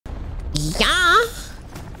Yeah.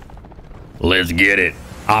 Let's get it.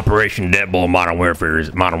 Operation Deadbolt Modern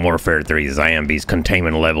Warfare 3 Zombies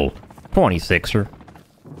containment level 26er.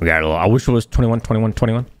 We got a little. I wish it was 21.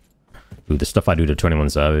 Dude, the stuff I do to 21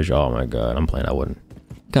 Savage. Oh my god, I'm playing that one.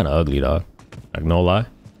 Kind of ugly, dog. Like no lie.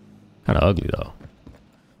 Kind of ugly though.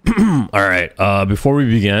 All right. Before we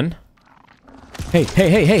begin. Hey.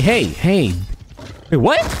 Wait,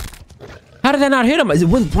 what? How did that not hit him? It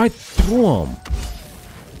went right through him.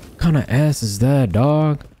 What kind of ass is that,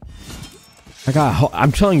 dog?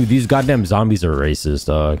 I'm telling you, these goddamn zombies are racist,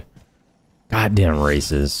 dog. Goddamn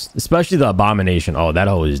racist. Especially the abomination. Oh, that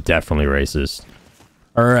hoe is definitely racist.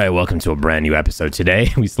 All right, welcome to a brand new episode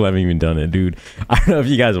today. We still haven't even done it, dude. I don't know if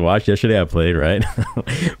you guys watched yesterday. I played, right?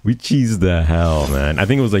 We cheesed the hell, man. I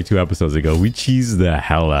think it was like 2 episodes ago. We cheesed the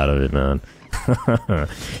hell out of it, man.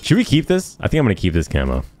 Should we keep this? I think I'm gonna keep this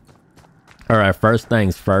camo. All right, first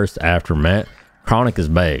things first. After Matt, Chronic is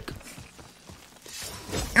back.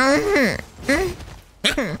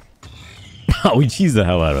 Oh, we cheesed the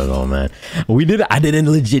hell out of it all, man. I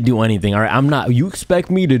didn't legit do anything. All right, I'm not. You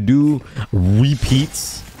expect me to do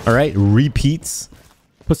repeats? All right, repeats.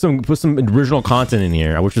 Put some original content in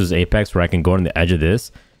here. I wish it was Apex where I can go on the edge of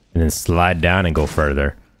this and then slide down and go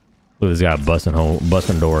further. Look at this guy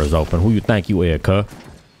busting doors open. Who you think you are, cuh?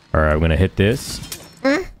 All right, we're gonna hit this,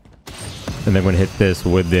 and then we're gonna hit this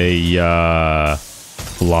with a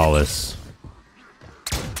flawless.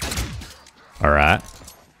 All right.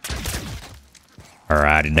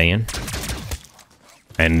 Alrighty then.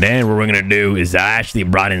 And then what we're gonna do is I actually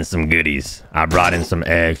brought in some goodies. I brought in some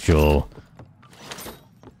actual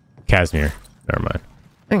Casimir. Never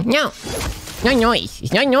mind. No. No noise.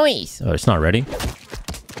 It's no noise. Oh, it's not ready.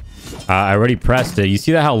 I already pressed it. You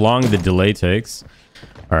see that how long the delay takes?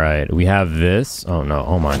 All right, we have this. Oh no.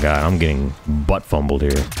 Oh my god, I'm getting butt fumbled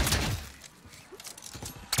here.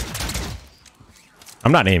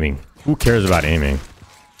 I'm not aiming. Who cares about aiming?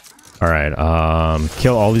 All right,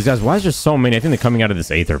 kill all these guys. Why is there so many? I think they're coming out of this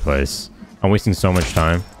Aether place. I'm wasting so much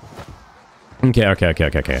time. Okay.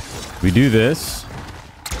 We do this.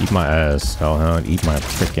 Eat my ass, hellhound. Eat my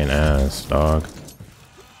freaking ass, dog.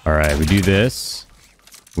 All right, we do this.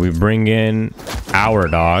 We bring in our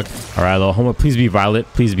dog. All right, little homo. Please be Violet.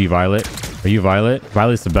 Please be Violet. Are you Violet?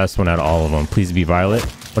 Violet's the best one out of all of them. Please be Violet.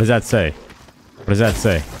 What does that say? What does that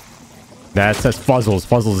say? That says Fuzzles.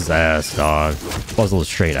 Fuzzles is ass, dog. Fuzzles is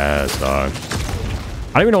straight ass, dog.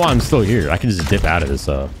 I don't even know why I'm still here. I can just dip out of this,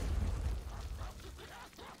 All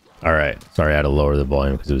right. Sorry, I had to lower the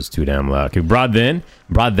volume because it was too damn loud. Okay, brought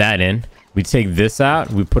that in. We take this out.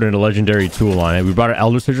 We put in a legendary tool on it. We brought our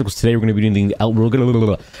Elder Sigil because today we're going to be doing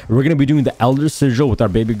the Elder Sigil with our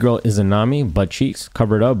baby girl Izanami. Butt cheeks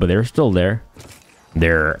covered up, but they're still there.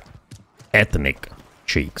 They're ethnic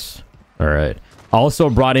cheeks. All right. Also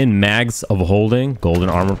brought in mags of holding, golden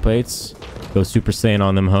armor plates. Go Super Saiyan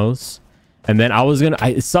on them hoes. And then I was gonna.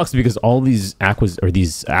 It sucks because all these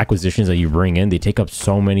acquisitions that you bring in, they take up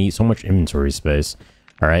so much inventory space.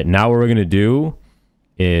 All right, now what we're gonna do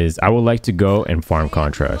is I would like to go and farm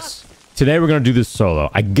contracts. Today we're gonna do this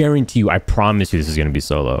solo. I guarantee you, I promise you, this is gonna be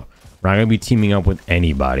solo. We're not gonna be teaming up with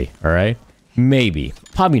anybody. All right, maybe,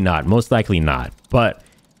 probably not, most likely not. But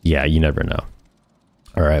yeah, you never know.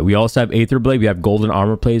 All right, we also have Aether Blade. We have golden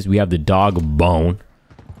armor plates. We have the dog bone.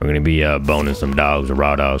 We're going to be boning some dogs,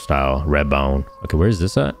 raw dog style, red bone. Okay, where is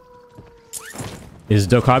this at? Is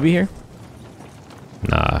Dokabi here?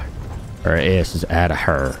 Nah. Our ass is out of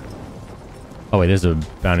her. Oh, wait, there's a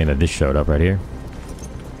bounty that just showed up right here.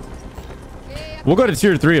 We'll go to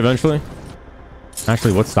tier 3 eventually.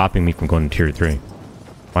 Actually, what's stopping me from going to tier 3?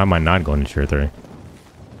 Why am I not going to tier 3? All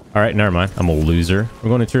right, never mind. I'm a loser. We're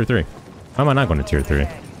going to tier 3. Why am I not going to tier 3?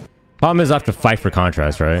 Problem is I have to fight for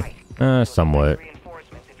contrast, right? Somewhat.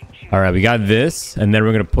 All right, we got this, and then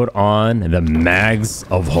we're going to put on the mags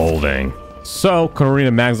of holding. So,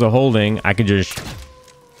 Karina mags of holding, I could just...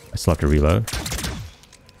 I still have to reload.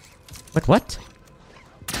 What?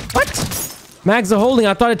 Mags of holding?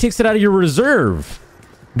 I thought it takes it out of your reserve.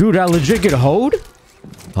 Dude, I legit get hold?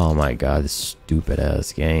 Oh my god, this stupid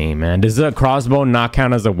ass game, man. Does the crossbow not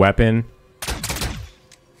count as a weapon?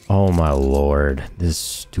 Oh my lord, this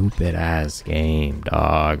stupid ass game,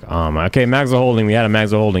 dog. Okay, mags of holding. We had a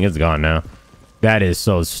mags of holding. It's gone now. That is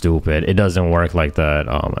so stupid. It doesn't work like that.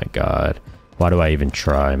 Oh my god. Why do I even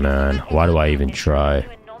try, man? Why do I even try?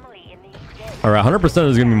 All right, 100%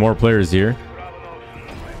 there's gonna be more players here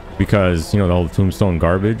because, you know, the whole tombstone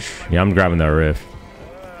garbage. Yeah, I'm grabbing that rift.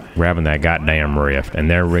 Grabbing that goddamn rift,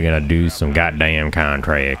 and then we're gonna do some goddamn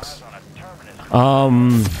contracts.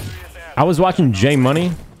 I was watching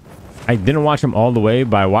Jmoney. I didn't watch him all the way,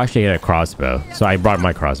 but I watched he had a crossbow. So I brought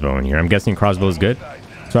my crossbow in here. I'm guessing crossbow is good.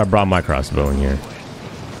 So I brought my crossbow in here.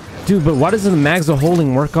 Dude, but why doesn't the mags of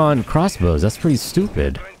holding work on crossbows? That's pretty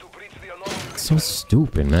stupid. So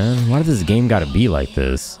stupid, man. Why does this game gotta be like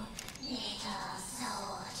this?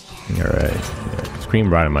 Alright. Yeah,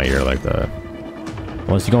 scream right in my ear like that.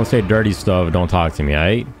 Unless you're gonna say dirty stuff, don't talk to me,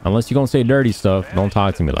 alright? Unless you're gonna say dirty stuff, don't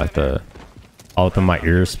talk to me like that. All up in my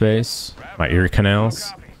ear space. My ear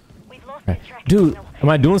canals. Right. Dude, am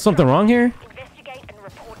I doing something wrong here?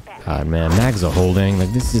 God, man. Mags of holding.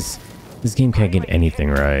 Like, this game can't get anything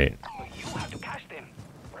right.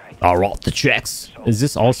 I'll write the checks. Is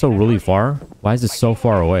this also really far? Why is this so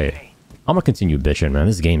far away? I'm gonna continue bitching, man.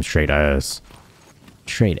 This game's straight ass.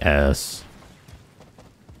 Straight ass.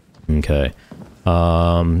 Okay.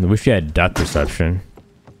 I wish you had depth perception.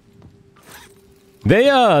 They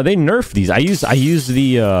nerfed these. I used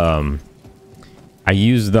the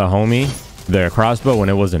homie, the crossbow, when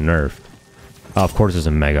it wasn't nerfed. Oh, of course, it's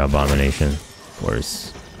a mega abomination. Of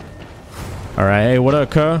course. All right, hey, what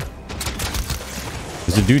up, cuh?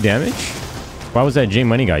 Does it do damage? Why was that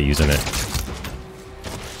Jmoney guy using it?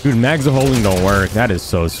 Dude, mags of holding don't work. That is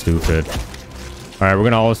so stupid. All right, we're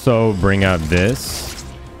gonna also bring out this,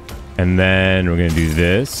 and then we're gonna do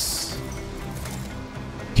this.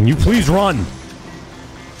 Can you please run?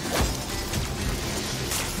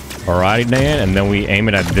 Alrighty, Dan, and then we aim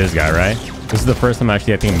it at this guy, right? This is the first time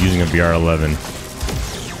actually I think I'm using a VR11.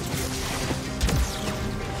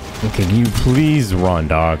 Okay, can you please run,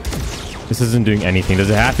 dog? This isn't doing anything. Does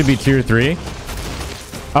it have to be tier 3?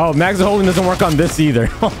 Oh, mags of holding doesn't work on this either.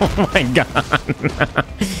 Oh my god.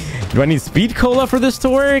 Do I need speed cola for this to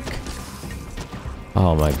work?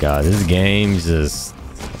 Oh my god, this game just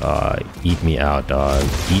eat me out, dog.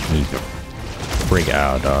 Eat me freak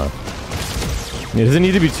out, dog. Does it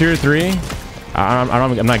need to be tier 3?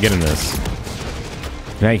 I'm not getting this.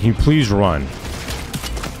 Can you please run?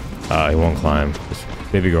 He won't climb. Just,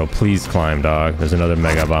 baby girl, please climb, dog. There's another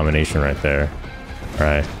mega abomination right there. All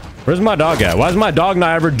right. Where's my dog at? Why is my dog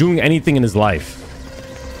not ever doing anything in his life?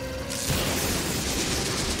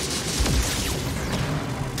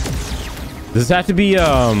 Does this have to be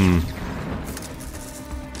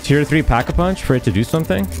tier 3 pack-a-punch for it to do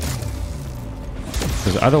something?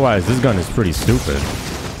 Because otherwise, this gun is pretty stupid.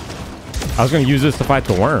 I was going to use this to fight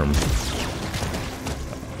the worm.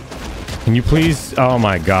 Can you please... Oh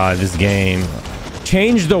my god, this game.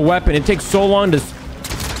 Change the weapon. It takes so long to...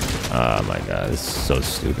 Oh my god, this is so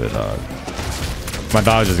stupid, dog. My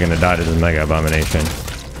dog's just going to die to this mega abomination.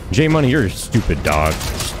 Jmoney, you're a stupid dog.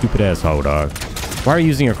 Stupid ass hoe, dog. Why are you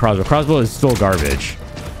using a crossbow? Crossbow is still garbage.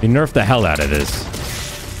 You nerfed the hell out of this.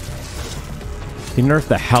 You nerfed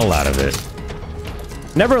the hell out of it.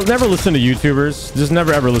 Never listen to YouTubers. Just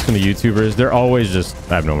never ever listen to YouTubers. They're always just...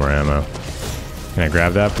 I have no more ammo. Can I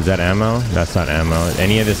grab that? Is that ammo? That's not ammo.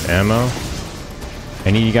 Any of this ammo?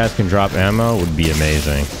 Any of you guys can drop ammo? Would be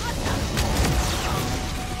amazing.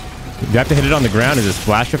 You have to hit it on the ground. Is it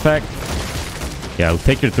splash effect? Yeah, it'll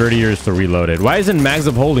take your 30 years to reload it. Why isn't mags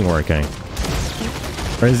of holding working?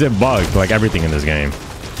 Or is it bugged like everything in this game?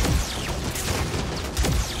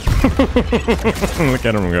 Look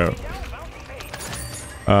at him go.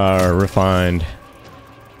 Refined.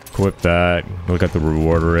 Equip that. Look at the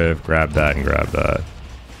reward riff. Grab that and grab that.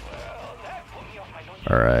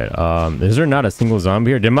 Alright. Is there not a single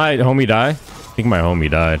zombie here? Did my homie die? I think my homie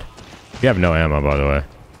died. We have no ammo, by the way.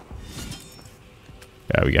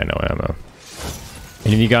 Yeah, we got no ammo.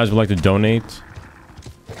 Any of you guys would like to donate?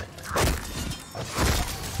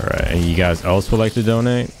 Alright, any of you guys else would like to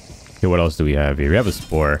donate? Okay, what else do we have here? We have a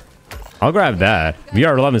spore. I'll grab that.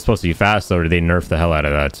 VR11 is supposed to be fast, though, or they nerf the hell out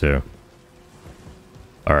of that, too.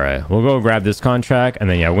 Alright, we'll go grab this contract, and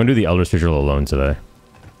then, yeah, we're gonna do the Elder Sigil alone today.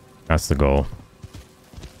 That's the goal.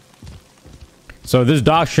 So this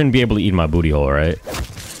dog shouldn't be able to eat my booty hole, right?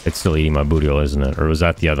 It's still eating my booty hole, isn't it? Or was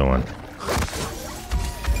that the other one?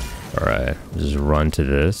 Alright, just run to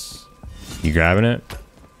this. You grabbing it?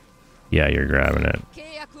 Yeah, you're grabbing it.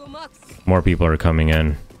 More people are coming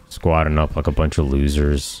in. Squatting up like a bunch of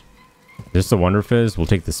losers. Just the Wonder Fizz? We'll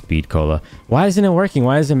take the Speed Cola. Why isn't it working?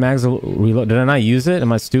 Why isn't Mags reload? Did I not use it?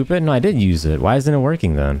 Am I stupid? No, I did use it. Why isn't it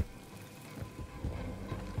working then?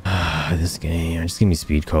 This game. Just give me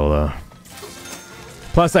Speed Cola.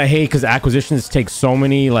 Plus, I hate because acquisitions take so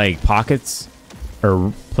many like pockets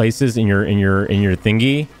or places in your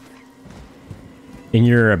thingy, in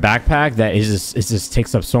your backpack, that it just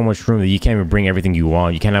takes up so much room that you can't even bring everything you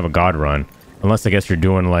want. You can't have a god run unless I guess you're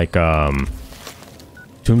doing like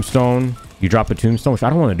tombstone. You drop a tombstone, which I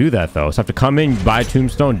don't want to do that though. So I have to come in, buy a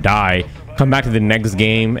tombstone, die, come back to the next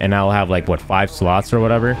game, and I'll have like what, 5 slots or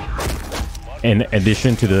whatever. in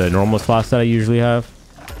addition to the normal slots that I usually have.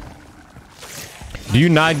 Do you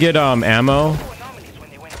not get ammo?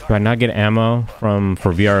 Do I not get ammo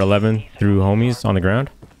for VR11 through homies on the ground?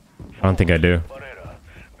 I don't think I do.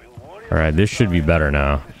 All right, this should be better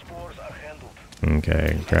now.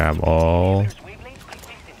 Okay, grab all.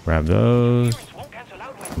 Grab those.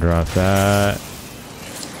 Drop that.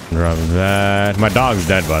 Drop that. My dog's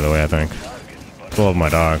dead, by the way, I think. I love my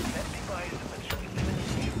dog.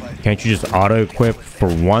 Can't you just auto-equip for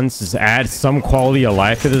once? Just add some quality of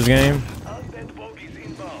life to this game?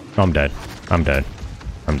 Oh, I'm dead. I'm dead.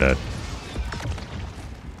 I'm dead.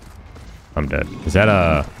 I'm dead. Is that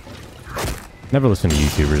a... Never listen to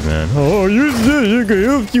YouTubers, man. Oh, you can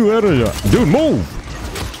help you out of here. Dude, move!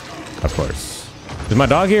 Of course. Is my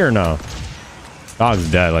dog here or no? Dog's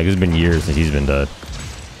dead. Like, it's been years since he's been dead.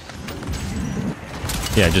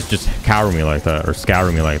 Yeah, just cower me like that. Or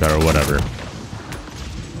scour me like that or whatever.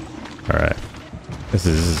 Alright. This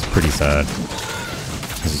is pretty sad.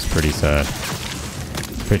 This is pretty sad.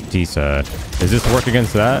 Pretty sad. Does this work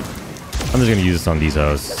against that? I'm just gonna use this on these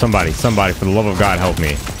hoes. Somebody, for the love of God, help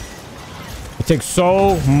me. It takes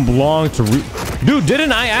so long to Dude,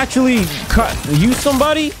 didn't I actually use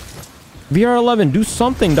somebody? VR11, do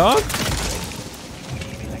something, dog.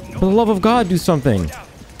 For the love of God, do something.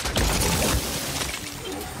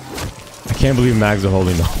 I can't believe mags of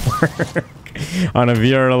holding don't work. On a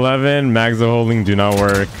VR11, mags of holding do not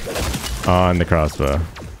work on the crossbow.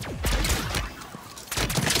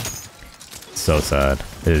 So sad.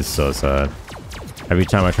 It is so sad. Every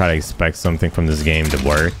time I try to expect something from this game to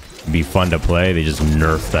work, be fun to play, they just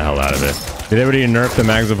nerf the hell out of it. Did everybody nerf the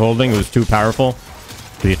mags of holding? It was too powerful.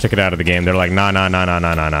 So you took it out of the game. They're like, nah.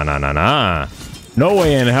 No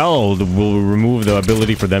way in hell will remove the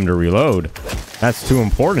ability for them to reload. That's too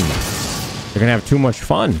important. They're gonna have too much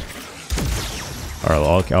fun.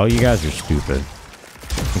 All you guys are stupid.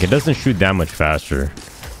 Like, it doesn't shoot that much faster.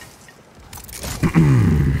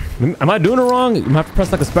 Am I doing it wrong? You have to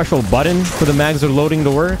press like a special button for the mags are loading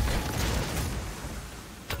to work?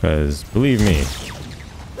 Because believe me,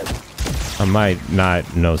 I might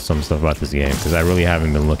not know some stuff about this game because I really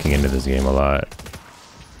haven't been looking into this game a lot.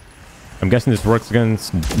 I'm guessing this works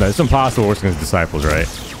against... No, it's impossible it works against disciples, right?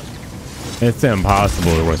 It's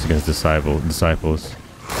impossible it works against disciples.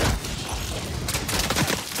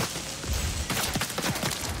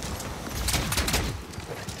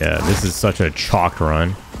 Yeah, this is such a chalk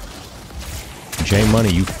run.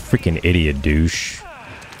 Jmoney, you freaking idiot douche.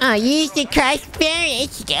 Oh, use the crossbow.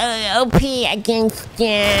 It's OP against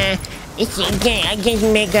against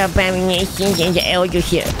mega abominations and the elder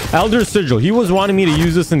sigil. Elder sigil. He was wanting me to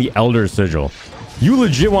use this in the elder sigil. You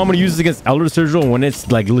legit want me to use this against elder sigil when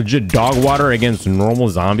it's like legit dog water against normal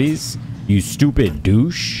zombies? You stupid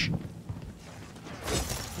douche.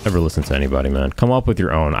 Never listen to anybody, man. Come up with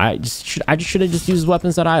your own. I just should have just used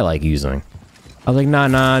weapons that I like using. I was like,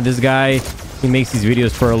 nah, this guy, he makes these videos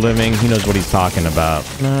for a living. He knows what he's talking about.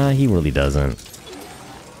 Nah, he really doesn't.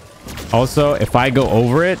 Also, if I go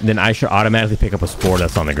over it, then I should automatically pick up a spore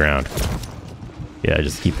that's on the ground. Yeah,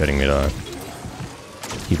 just keep hitting me, dog.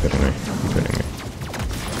 Keep hitting me. Keep hitting me.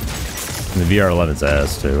 And the VR11's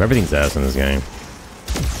ass, too. Everything's ass in this game.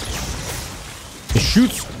 It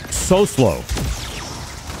shoots so slow.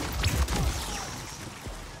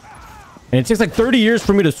 And it takes like 30 years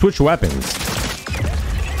for me to switch weapons.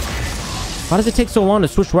 Why does it take so long to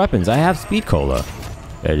switch weapons? I have speed cola.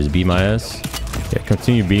 Yeah, just beat my ass. Yeah,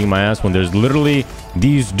 continue beating my ass when there's literally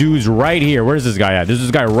these dudes right here. Where's this guy at? There's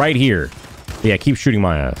this guy right here. Yeah, keep shooting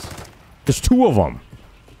my ass. There's two of them.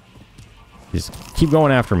 Just keep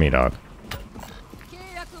going after me, dog.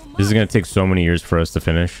 This is going to take so many years for us to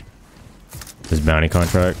finish this bounty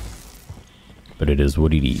contract. But it is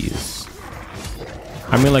what it is.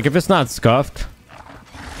 I mean, like, if it's not scuffed,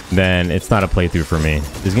 then it's not a playthrough for me.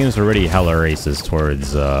 This game is already hella racist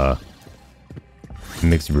towards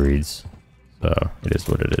mixed breeds. So, it is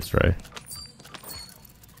what it is, right?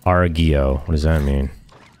 Argio. What does that mean?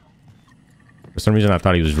 For some reason, I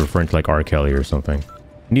thought he was referring to, like, R. Kelly or something.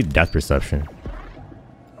 I need depth perception.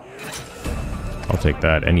 I'll take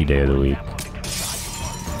that any day of the week.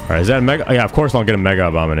 Alright, is that a mega? Oh, yeah, of course I'll get a mega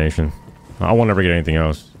abomination. I won't ever get anything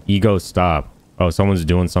else. Ego, stop. Oh, someone's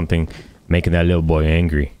doing something, making that little boy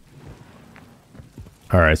angry.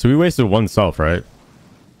 Alright, so we wasted one self, right?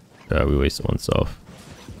 Yeah, we wasted one self.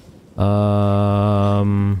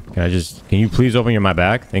 Can you please open my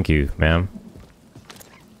bag? Thank you, ma'am.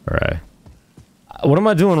 Alright. What am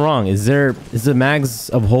I doing wrong? Is the mags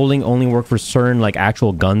of holding only work for certain, like,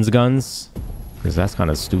 actual guns? Because that's kind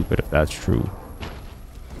of stupid if that's true.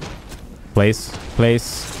 Place.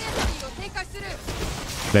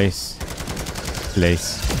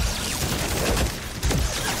 place.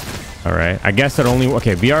 All right. I guess it only...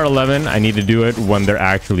 Okay, VR11, I need to do it when they're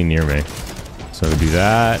actually near me. So do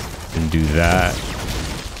that and do that.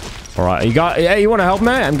 All right. You got... Yeah, you want to help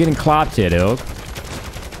me? I'm getting clapped here, dude.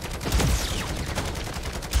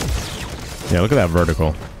 Yeah, look at that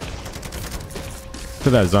vertical. Look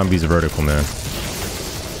at that zombie's vertical, man.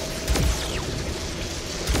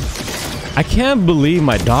 I can't believe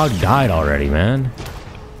my dog died already, man.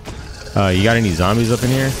 You got any zombies up in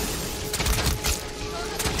here?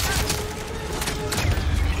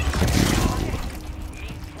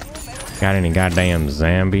 Got any goddamn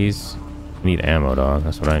zombies? I need ammo, dog.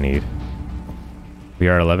 That's what I need.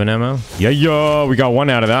 VR11 ammo? Yeah, yo, we got one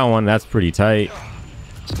out of that one. That's pretty tight.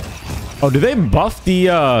 Oh, did they buff the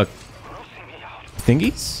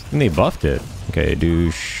thingies? I think they buffed it. Okay,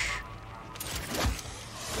 douche.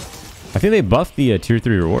 I think they buffed the tier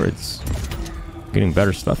 3 rewards. Getting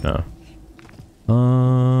better stuff now.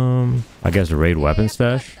 I guess a raid weapon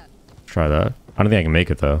stash. Try that. I don't think I can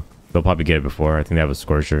make it though. They'll probably get it before. I think they have a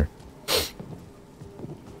scorcher.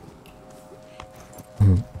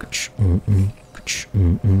 You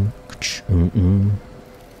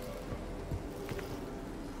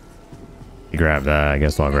grab that. I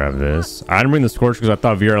guess I'll grab this. I didn't bring the scorcher because I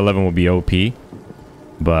thought VR11 would be OP,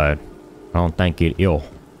 but I don't think it will.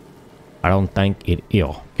 I don't think it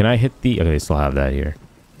will. Can I hit the... Okay, they still have that here.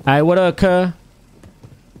 Alright, what up, cuh?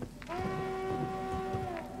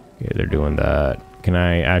 Okay, they're doing that. Can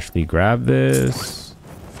I actually grab this?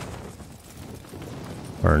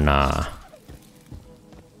 Or nah?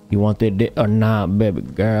 You want it or not, baby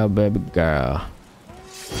girl, baby girl?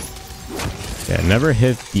 Yeah, never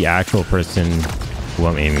hit the actual person who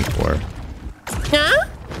I'm aiming for. Huh?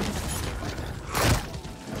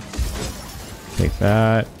 Take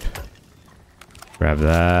that. Grab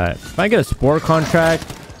that. If I get a sport contract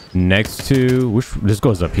next to... Which, this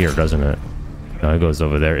goes up here, doesn't it? No, it goes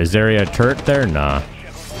over there. Is there a turret there? Nah.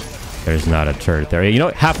 There's not a turret there. You know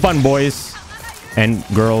what? Have fun, boys and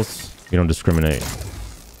girls. You don't discriminate.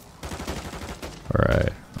 Alright.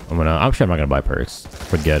 I'm sure I'm not gonna buy perks.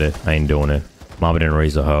 Forget it. I ain't doing it. Mama didn't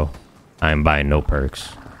raise a hoe. I ain't buying no perks.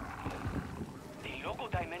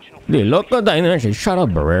 The local dimension. Shut up,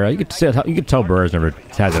 Barrera. You could tell Barrera's never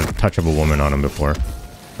had a touch of a woman on him before.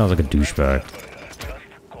 Sounds like a douchebag.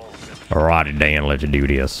 Alrighty, Dan, let's do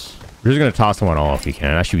this. We're just gonna toss someone off if we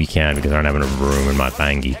can. Actually, we can because I don't have enough room in my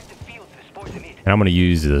thingy. And I'm gonna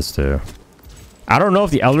use this too. I don't know if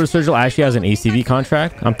the Elder Sigil actually has an ACV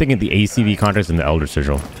contract. I'm thinking the ACV contract's in the Elder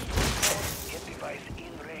Sigil.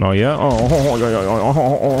 Oh yeah?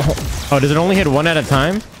 Oh, does it only hit one at a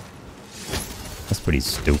time? That's pretty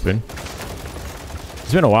stupid.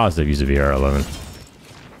 It's been a while since I've used a VR11.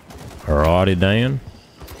 Alrighty, Dan.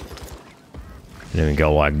 Then we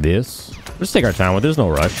go like this. Let's take our time with it. There's no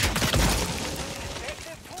rush.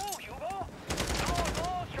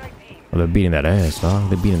 Oh, they're beating that ass, dog.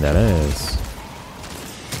 They're beating that ass.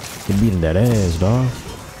 They're beating that ass, dog.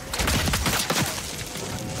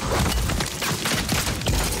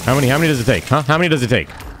 How many does it take? Huh? How many does it take?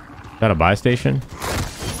 Is that a buy station?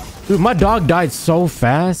 Dude, my dog died so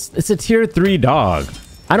fast. It's a tier 3 dog.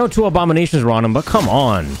 I know 2 abominations were on him, but come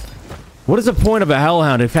on. What is the point of a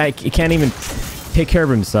hellhound if he can't even take care of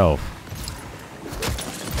himself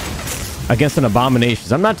against an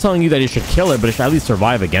abomination? I'm not telling you that you should kill it, but it should at least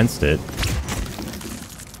survive against it.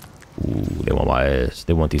 Ooh, they want my ass.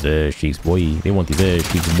 They want these ass cheeks, boy. They want these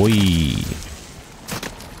ass cheeks, boy.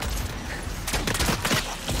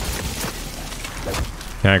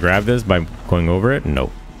 Can I grab this by going over it?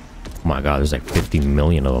 Nope. Oh my god, there's like 50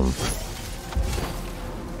 million of them.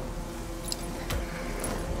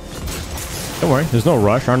 Don't worry, there's no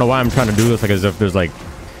rush. I don't know why I'm trying to do this like as if there's like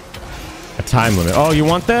a time limit. Oh, you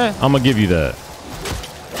want that? I'm gonna give you that.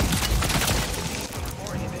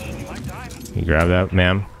 You grab that,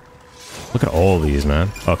 ma'am. Look at all these,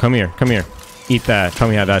 man. Oh, come here, come here. Eat that. Tell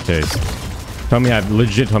me how that tastes. Tell me how,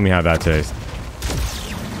 legit tell me how that tastes.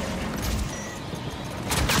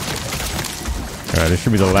 Alright, this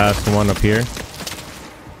should be the last one up here.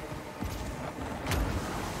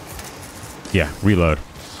 Yeah, reload.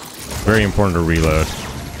 Very important to reload.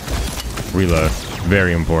 Reload.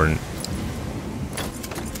 Very important.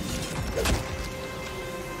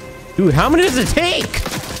 Dude, how many does it take?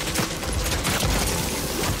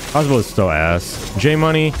 Crossbow is so ass.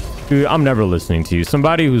 Jmoney, dude, I'm never listening to you.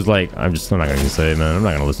 Somebody who's like, I'm not gonna even say it, man. I'm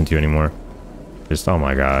not gonna listen to you anymore. Just, oh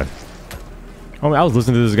my god. Oh, I was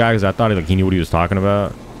listening to this guy because I thought he knew what he was talking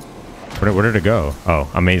about. Where did it go? Oh,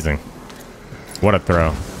 amazing. What a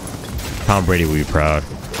throw. Tom Brady will be proud.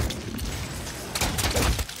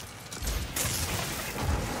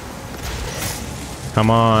 Come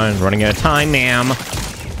on. Running out of time, ma'am.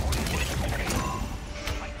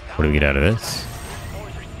 What do we get out of this?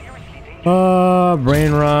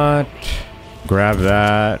 Brain rot. Grab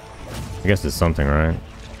that. I guess it's something, right?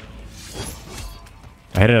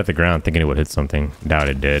 I hit it at the ground thinking it would hit something. Doubt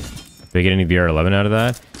it did. Did I get any VR11 out of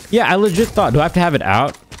that? Yeah, I legit thought, do I have to have it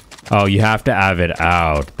out? Oh, you have to have it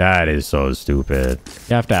out. That is so stupid.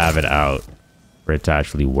 You have to have it out for it to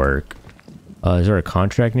actually work. Is there a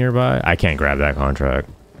contract nearby? I can't grab that contract.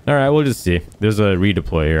 All right, we'll just see. There's a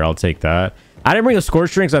redeploy here. I'll take that. I didn't bring a score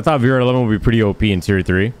string because I thought VR11 would be pretty OP in tier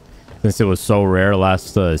 3 since it was so rare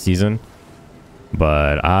last season.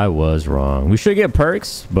 But I was wrong. We should get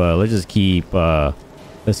perks, but let's just keep climbing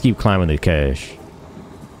the cache.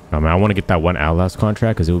 I mean, I want to get that one Outlast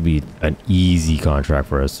contract because it would be an easy contract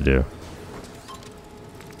for us to do.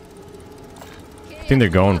 I think they're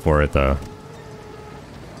going for it though.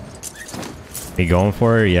 He going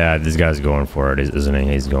for it? Yeah, this guy's going for it, isn't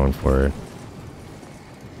he? He's going for it.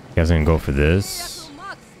 You guys gonna go for this?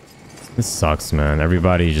 This sucks, man.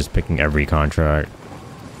 Everybody's just picking every contract.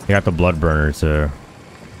 You got the blood burner too.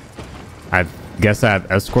 I guess I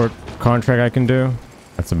have escort contract I can do.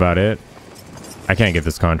 That's about it. I can't get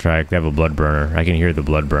this contract. They have a blood burner. I can hear the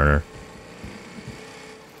blood burner.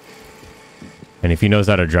 And if he knows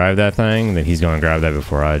how to drive that thing, then he's going to grab that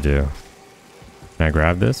before I do. Can I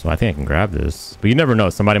grab this? Well, I think I can grab this. But you never know.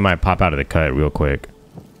 Somebody might pop out of the cut real quick.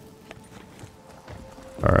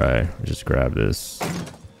 All right. Just grab this.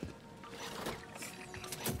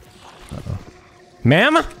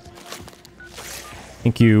 Ma'am?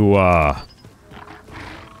 Thank you. Let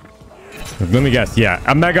me guess. Yeah,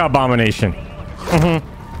 a mega abomination.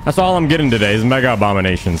 That's all I'm getting today is mega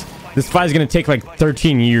abominations. This fight is going to take like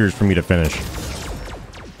 13 years for me to finish.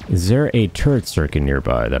 Is there a turret circuit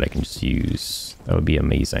nearby that I can just use? That would be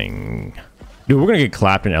amazing. Dude, we're going to get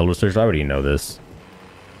clapped in Elder Search. I already know this.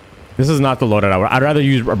 This is not the loadout. I'd rather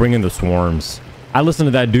bring in the swarms. I listened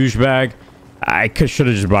to that douchebag. I should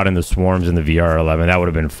have just brought in the swarms in the VR11. That would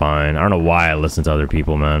have been fine. I don't know why I listen to other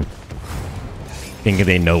people, man. Thinking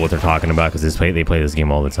they know what they're talking about because they play this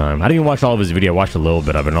game all the time. I didn't even watch all of his video. I watched a little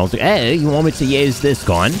bit of it. And I was like, hey, you want me to use this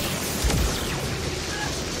gun?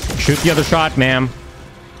 Shoot the other shot, ma'am.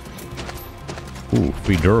 Ooh,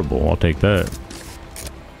 free durable. I'll take that.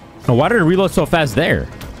 Oh, why did it reload so fast there?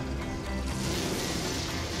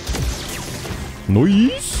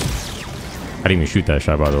 Nice. I didn't even shoot that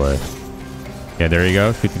shot, by the way. Yeah, there you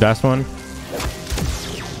go. Shoot the last one.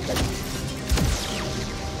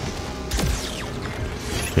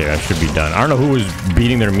 Okay, that should be done. I don't know who was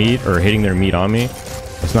beating their meat or hitting their meat on me.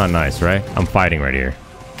 It's not nice, right? I'm fighting right here.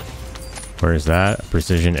 Where is that?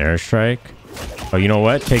 Precision airstrike. Oh, you know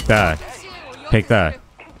what? Take that. Take that.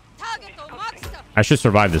 I should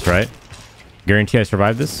survive this, right? Guarantee I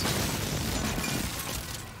survived this?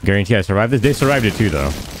 Guarantee I survived this? They survived it too, though.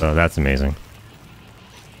 So that's amazing.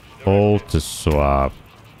 Hold to swap.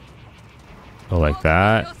 Go like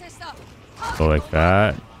that. Go like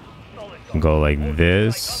that. Go like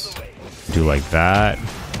this. Do like that.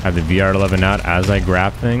 Have the VR11 out as I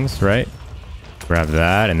grab things, right? Grab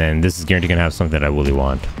that. And then this is guaranteed going to have something that I really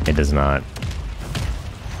want. It does not.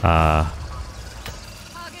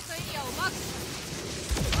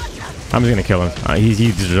 I'm just going to kill him. He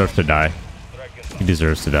deserves to die. He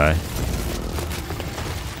deserves to die.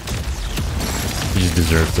 He just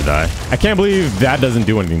deserves to die. I can't believe that doesn't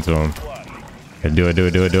do anything to him. Okay, do it, do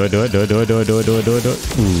it, do it, do it, do it, do it, do it, do it, do it, do it, do it, do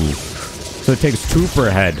it. Ooh. So it takes 2 per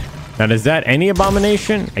head. Now, is that any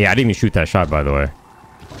abomination? Yeah, I didn't even shoot that shot, by the way.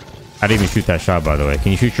 I didn't even shoot that shot, by the way.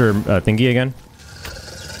 Can you shoot your thingy again?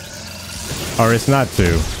 Or it's not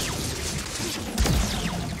 2.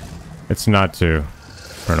 It's not 2.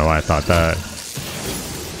 I don't know why I thought that.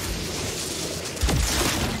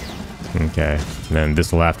 Okay. And then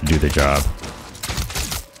this will have to do the job.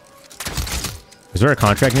 Is there a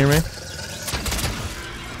contract near me?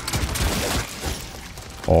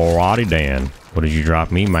 Alrighty, Dan. What did you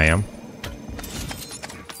drop me, ma'am?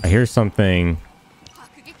 I hear something.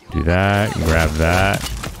 Do that. Grab that.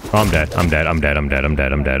 Oh, I'm dead. I'm dead. I'm dead. I'm dead. I'm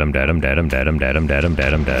dead. I'm dead. I'm dead. I'm dead. I'm dead. I'm dead. I'm dead. I'm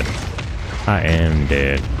dead. I'm dead. I am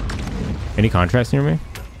dead. Any contracts near me?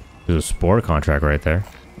 There's a spore contract right there.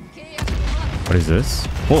 What is this?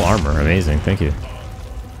 Full armor. Amazing. Thank you.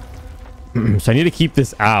 So I need to keep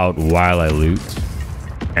this out while I loot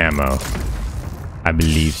ammo. I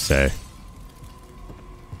believe so.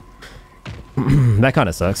 That kind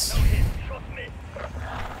of sucks.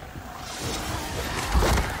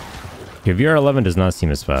 Okay, VR11 does not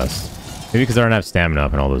seem as fast. Maybe because I don't have stamina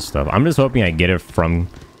up and all this stuff. I'm just hoping I get it from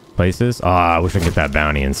places. Oh, I wish I could get that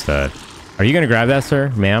bounty instead. Are you going to grab that, sir?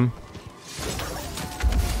 Ma'am?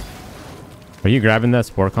 Are you grabbing that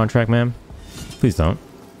sport contract, ma'am? Please don't.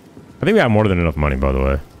 I think we have more than enough money, by the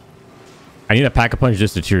way. I need a pack-a-punch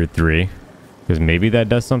just to tier 3. Because maybe that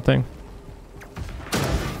does something.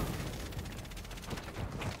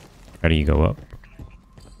 How do you go up?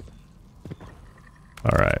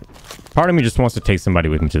 Alright. Part of me just wants to take somebody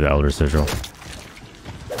with me to the Elder Sigil.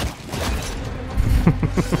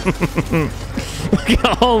 Look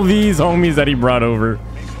at all these homies that he brought over.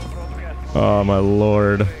 Oh my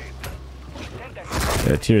lord.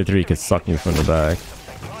 Yeah, tier 3 could suck me from the back.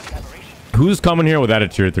 Who's coming here without a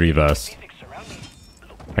tier 3 vest?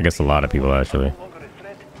 I guess a lot of people actually.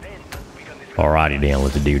 Alrighty then,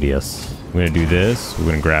 let's do this. We're gonna do this. We're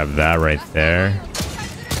gonna grab that right there.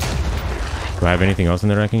 Do I have anything else in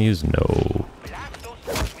there I can use? No.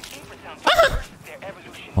 Ah!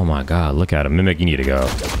 Oh my god, look at him. Mimic, you need to go.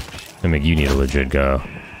 Mimic, you need to legit go.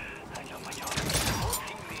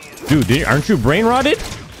 Dude, aren't you brain rotted?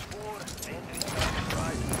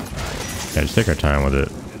 Yeah, just take our time with it.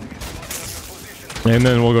 And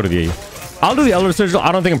then we'll go to the... I'll do the Elder Sigil.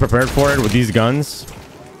 I don't think I'm prepared for it with these guns.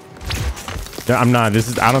 I'm not.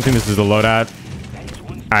 I don't think this is the loadout.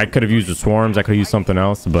 I could have used the swarms. I could have used something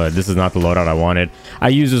else, but this is not the loadout I wanted. I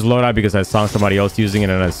used this loadout because I saw somebody else using it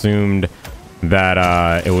and I assumed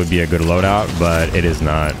that it would be a good loadout, but it is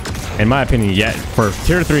not. In my opinion, yet for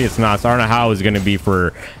tier 3, it's not. So I don't know how it's going to be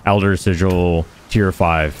for Elder Sigil tier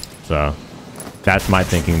 5. So that's my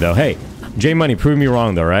thinking, though. Hey, Jmoney, prove me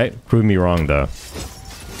wrong, though, right? Prove me wrong, though.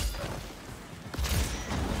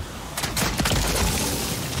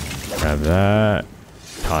 Grab that.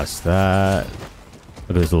 Toss that. Look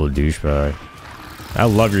at this little douchebag. I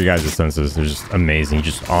love your guys' senses. They're just amazing.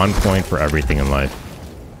 Just on point for everything in life.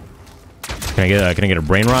 Can I get a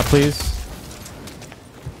brain rot, please?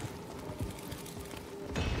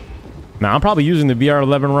 Now, I'm probably using the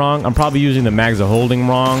VR11 wrong. I'm probably using the mags of holding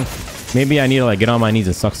wrong. Maybe I need to like get on my knees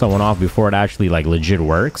and suck someone off before it actually like legit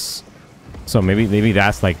works. So maybe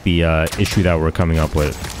that's like the issue that we're coming up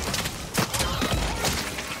with.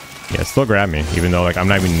 Yeah, still grab me, even though like I'm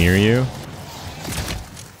not even near you.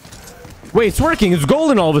 Wait, it's working. It's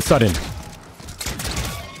golden all of a sudden.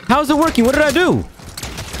 How's it working? What did I do?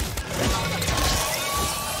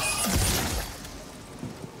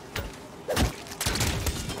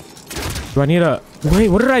 Do I need a... Wait,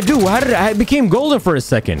 what did I do? How did it became golden for a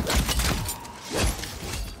second?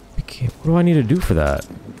 What do I need to do for that?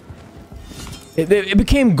 It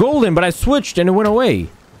became golden, but I switched and it went away.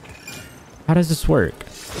 How does this work?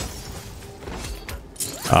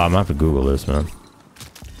 I'm gonna have to Google this, man.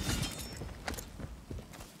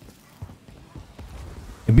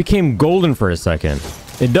 It became golden for a second.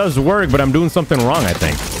 It does work, but I'm doing something wrong, I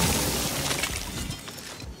think.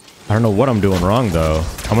 I don't know what I'm doing wrong, though.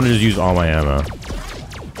 I'm gonna just use all my ammo.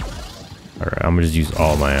 Alright, I'm gonna just use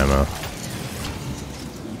all my ammo.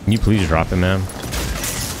 Can you please drop it, man?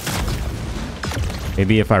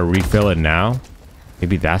 Maybe if I refill it now,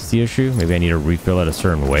 maybe that's the issue. Maybe I need to refill it a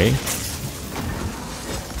certain way.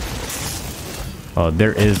 Oh,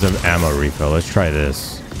 there is an ammo refill. Let's try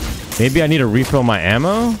this. Maybe I need to refill my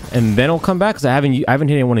ammo and then it'll come back because I haven't hit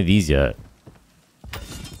any one of these yet.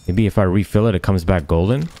 Maybe if I refill it, it comes back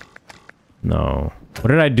golden. No. What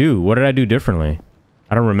did I do? What did I do differently?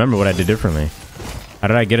 I don't remember what I did differently. How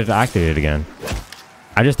did I get it to activate again?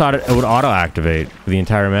 I just thought it would auto-activate for the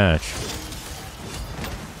entire match.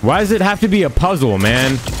 Why does it have to be a puzzle,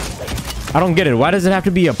 man? I don't get it. Why does it have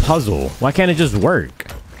to be a puzzle? Why can't it just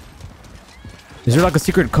work? Is there like a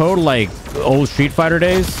secret code like old Street Fighter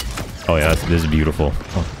days? Oh yeah, this is beautiful.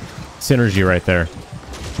 Oh, synergy right there.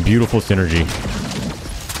 Beautiful synergy.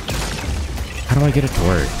 How do I get it to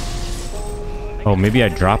work? Oh, maybe I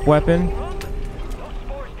drop weapon?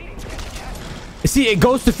 See, it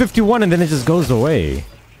goes to 51 and then it just goes away.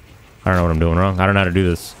 I don't know what I'm doing wrong. I don't know how to do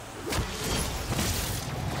this.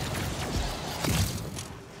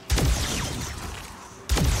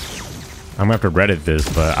 I'm gonna have to Reddit this,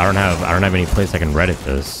 but I don't have any place I can Reddit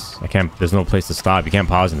this. I can't. There's no place to stop. You can't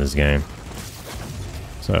pause in this game.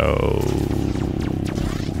 So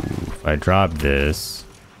if I drop this,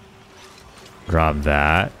 drop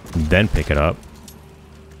that, then pick it up.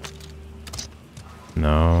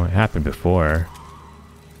 No, it happened before.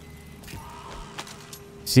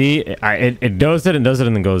 See, it does it and does it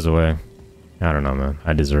and then goes away. I don't know, man.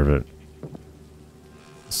 I deserve it.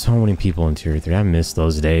 So many people in tier 3. I miss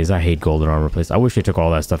those days. I hate golden armor place. I wish they took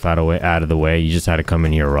all that stuff out of the way. You just had to come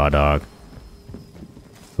in here raw dog.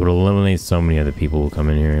 It would eliminate so many other people who come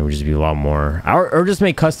in here. It would just be a lot more. Or just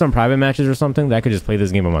make custom private matches or something that I could just play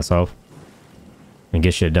this game by myself and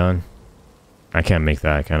get shit done. I can't make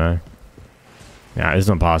that, can I? Yeah, it's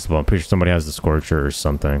impossible. I'm pretty sure somebody has the Scorcher or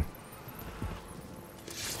something.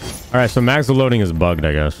 All right, so mags of loading is bugged,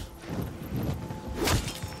 I guess.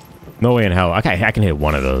 No way in hell. Okay, I can hit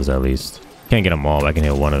one of those at least. Can't get them all, but I can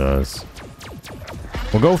hit one of those.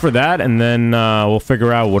 We'll go for that, and then we'll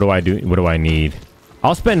figure out what do I do. What do I need?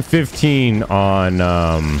 I'll spend 15 on.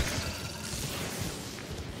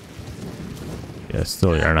 Yeah,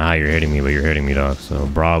 still, I don't know how you're hitting me, but you're hitting me, dog. So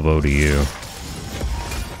bravo to you.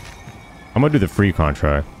 I'm gonna do the free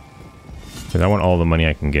contract because I want all the money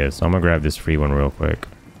I can get. So I'm gonna grab this free one real quick.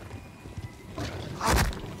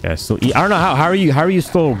 Yeah, so I don't know how are you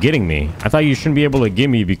still getting me? I thought you shouldn't be able to get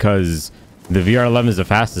me because the VR11 is the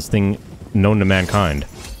fastest thing known to mankind.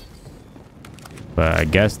 But I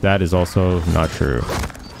guess that is also not true.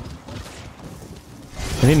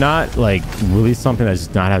 Can they not like release something that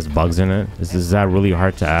just not has bugs in it? Is that really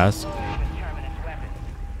hard to ask?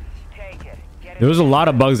 There was a lot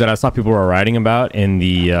of bugs that I saw people were writing about in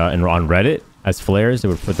the on Reddit as flares. They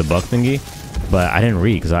would put the bug thingy. But I didn't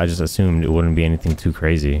read because I just assumed it wouldn't be anything too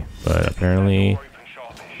crazy. But apparently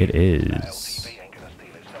it is.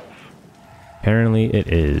 Apparently it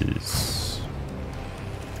is.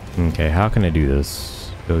 Okay, how can I do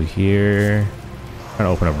this? Go here. I'm trying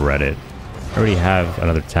to open up Reddit. I already have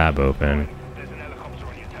another tab open.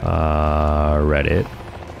 Reddit.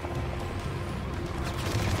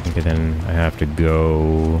 Okay, then I have to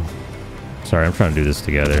go. Sorry, I'm trying to do this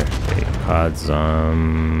together. Okay, COD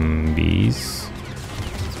zombies.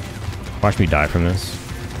 Watch me die from this.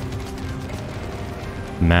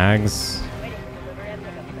 Mags.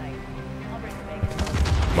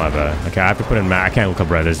 My bad. Okay, I have to put in mag. I can't look up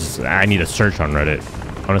Reddit. I need a search on Reddit.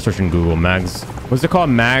 I want to search in Google. Mags. What's it called?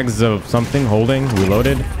 Mags of something? Holding?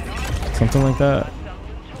 Reloaded? Something like that?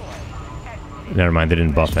 Never mind. They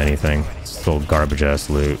didn't buff anything. It's still garbage ass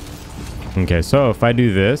loot. Okay, so if I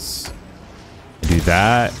do this, I do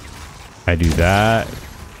that, I do that,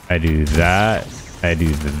 I do that, I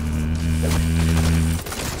do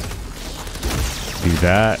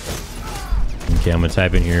that. Okay, I'm gonna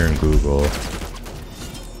type in here in Google.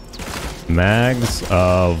 Mags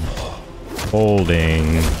of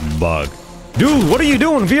holding bug. Dude, what are you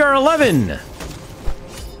doing? VR11!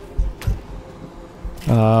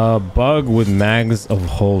 Bug with mags of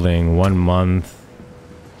holding 1 month.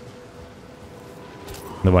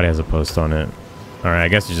 Nobody has a post on it. Alright, I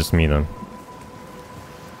guess it's just me then. Am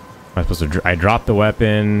I supposed to I dropped the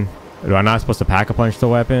weapon? Am I not supposed to pack a punch the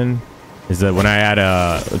weapon? Is that when I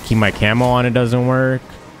add keep my camo on it doesn't work?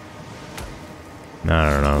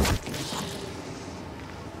 I don't know.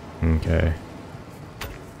 Okay.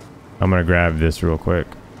 I'm gonna grab this real quick.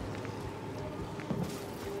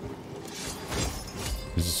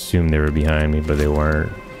 Just assume they were behind me, but they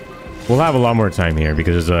weren't. We'll have a lot more time here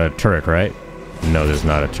because there's a turret, right? No, there's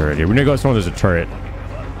not a turret here. We're gonna go somewhere there's a turret.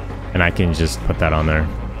 And I can just put that on there.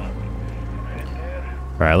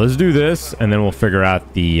 Alright, let's do this, and then we'll figure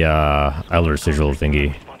out the Elder Sigil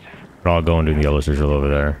thingy. But I'll go and do the Elder Sigil over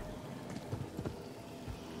there.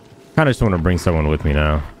 Kinda just want to bring someone with me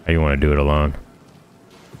now. I don't want to do it alone.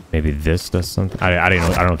 Maybe this does something. I don't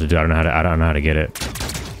know what to do. I don't know how to get it.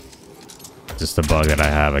 Just a bug that I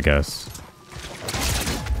have, I guess.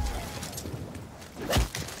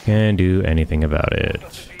 Can't do anything about it.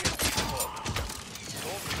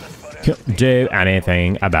 Can't do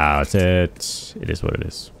anything about it. It is what it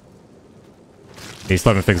is. They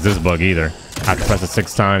still haven't fixed this bug either. I have to press it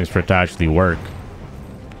 6 times for it to actually work.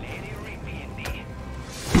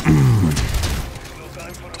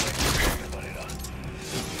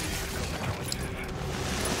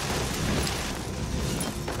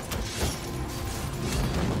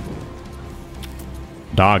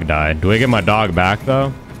 Dog died. Do I get my dog back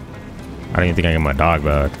though? I don't even think I get my dog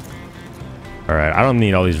back. Alright, I don't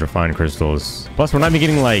need all these refined crystals. Plus, we're not even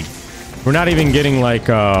getting like,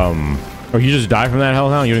 oh, you just die from that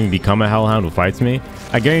hellhound? You don't even become a hellhound who fights me?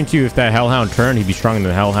 I guarantee you if that hellhound turned, he'd be stronger than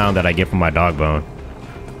the hellhound that I get from my dog bone.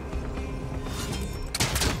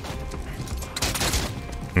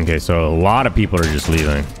 Okay, so a lot of people are just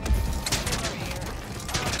leaving.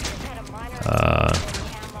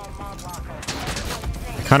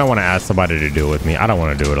 I kind of want to ask somebody to do it with me. I don't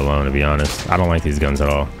want to do it alone, to be honest. I don't like these guns at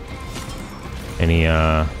all.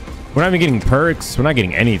 We're not even getting perks. We're not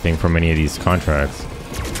getting anything from any of these contracts.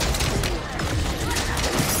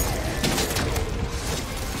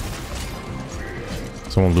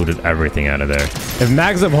 Someone looted everything out of there. If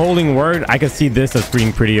mags of holding worked, I could see this as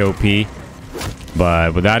being pretty OP.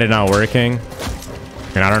 But without it not working,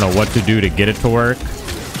 and I don't know what to do to get it to work,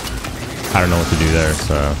 I don't know what to do there,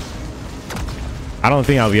 so... I don't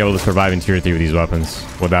think I'll be able to survive in tier 3 with these weapons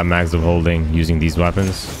without mags of holding using these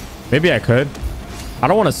weapons. Maybe I could. I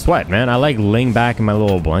don't want to sweat, man. I like laying back in my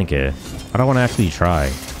little blanket. I don't want to actually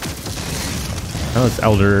try. know it's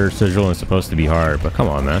Elder Sigil and it's supposed to be hard, but come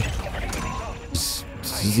on, man. This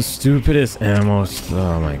is the stupidest ammo.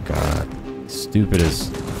 Oh my god.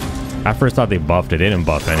 Stupidest. I first thought they buffed it. They didn't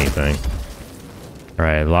buff anything.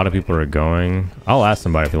 Alright, a lot of people are going. I'll ask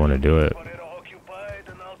somebody if they want to do it.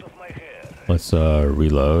 Let's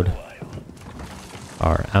reload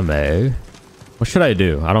our MA. What should I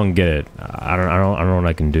do? I don't get it. I don't know what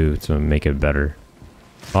I can do to make it better.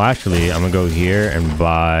 Well, actually, I'm gonna go here and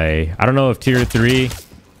buy. I don't know if tier 3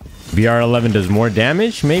 VR11 does more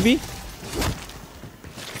damage. Maybe.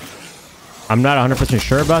 I'm not 100%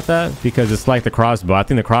 sure about that because it's like the crossbow. I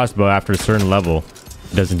think the crossbow after a certain level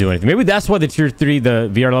doesn't do anything. Maybe that's why the tier 3, the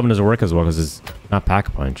VR11 doesn't work as well because it's not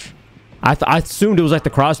pack-a-punch. I assumed it was like the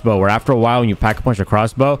crossbow where after a while when you pack-a-punch a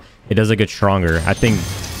crossbow, it doesn't get stronger. I think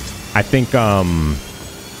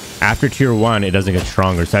after tier 1 it doesn't get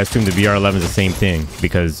stronger. So I assume the VR11 is the same thing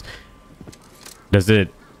because can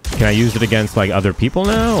I use it against like other people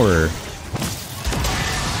now or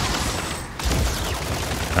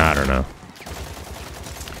I don't know.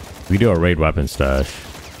 We do a raid weapon stash.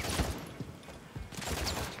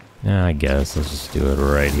 Yeah, I guess let's just do it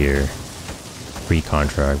right here. Free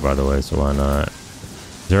contract, by the way, so why not?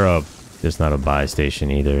 There's not a buy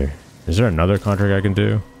station either. Is there another contract I can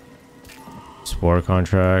do? Spore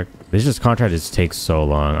contract. This contract just takes so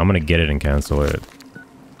long. I'm gonna get it and cancel it.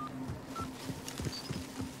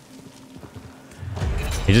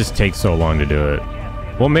 It just takes so long to do it.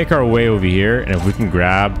 We'll make our way over here, and if we can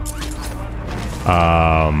grab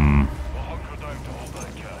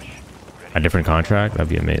a different contract, that'd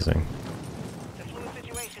be amazing.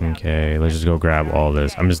 Okay, let's just go grab all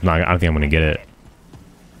this. I don't think I'm gonna get it.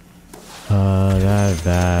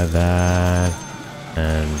 That,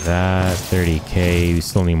 and that. 30k. We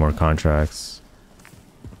still need more contracts.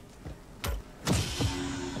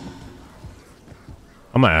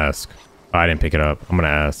 I'm gonna ask. Oh, I didn't pick it up. I'm gonna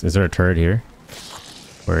ask. Is there a turret here?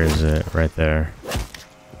 Where is it? Right there.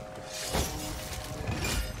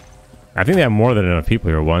 I think they have more than enough people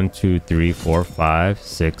here. 1, 2, 3, 4, 5,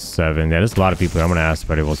 6, 7. Yeah, there's a lot of people here. I'm gonna ask if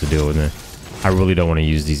anybody wants to deal with it. I really don't want to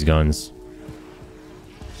use these guns.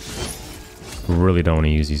 Really don't want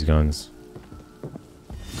to use these guns.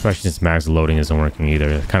 Especially since max loading isn't working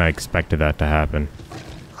either. I kind of expected that to happen.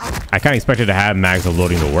 I kind of expected to have max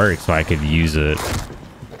loading to work so I could use it.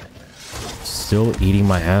 Still eating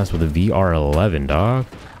my ass with a VR11, dog.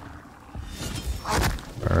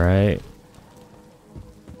 Alright.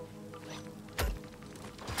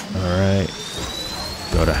 Alright.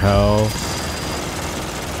 Go to hell.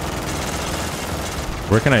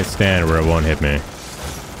 Where can I stand where it won't hit me?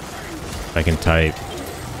 I can type.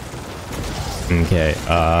 Okay,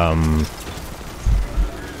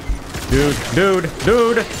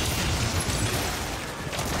 Dude!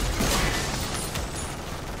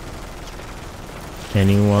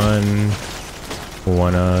 Anyone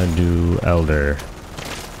wanna do Elder?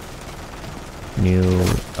 New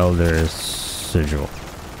Elder Sigil.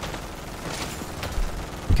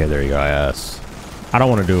 Okay, there you go, I asked. I don't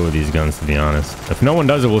want to do it with these guns, to be honest. If no one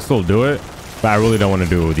does it, we'll still do it. But I really don't want to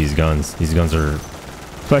do it with these guns. These guns are...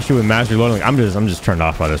 Especially with mass reloading. I'm just turned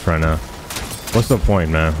off by this right now. What's the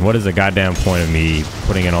point, man? What is the goddamn point of me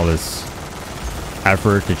putting in all this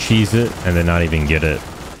effort to cheese it and then not even get it?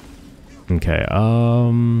 Okay,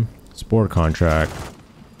 Spore contract.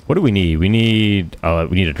 What do we need? We need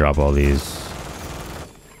to drop all these.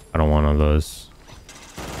 I don't want all those.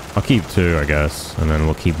 I'll keep 2, I guess. And then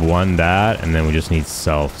we'll keep 1 that, and then we just need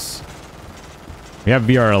selfs. We have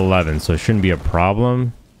VR11, so it shouldn't be a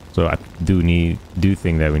problem. So I do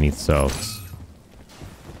think that we need selfs.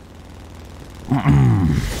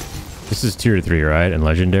 This is tier 3, right? And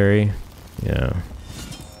legendary? Yeah.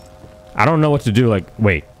 I don't know what to do. Like,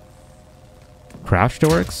 wait. Crouched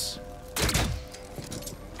works?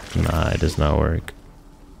 Nah, it does not work.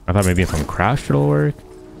 I thought maybe if I'm crouched it'll work.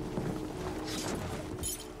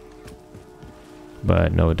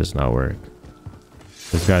 But no, it does not work.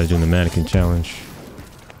 This guy's doing the mannequin challenge.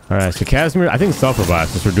 Alright, so Casimir, I think self-revive.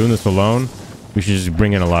 Since we're doing this alone, we should just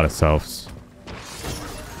bring in a lot of selves.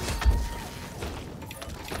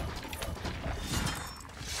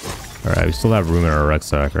 Alright, we still have room in our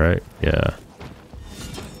rucksack, right? Yeah.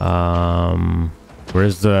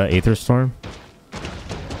 Where's the Aether Storm?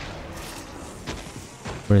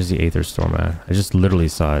 Where's the Aether Storm at? I just literally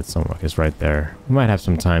saw it somewhere. It's right there. We might have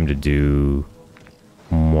some time to do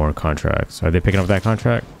more contracts. Are they picking up that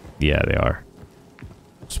contract? Yeah, they are.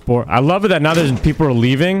 Spore. I love it that now that people are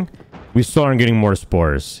leaving, we still aren't getting more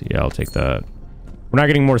spores. Yeah, I'll take that. We're not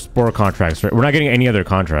getting more spore contracts, right? We're not getting any other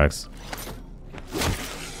contracts.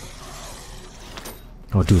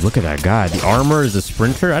 Oh, dude, look at that guy. The armor is a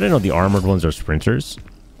sprinter. I didn't know the armored ones are sprinters.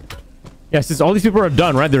 Yeah, since all these people are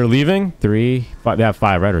done, right? They're leaving. 3, 5. They have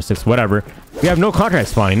 5, right? Or 6, whatever. We have no contract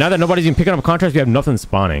spawning. Now that nobody's even picking up contracts, we have nothing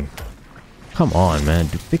spawning. Come on, man.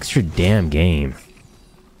 Dude, fix your damn game.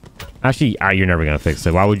 Actually, you're never going to fix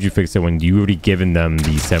it. Why would you fix it when you already given them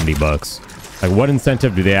the $70? Like, what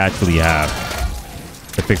incentive do they actually have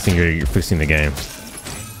for fixing the game?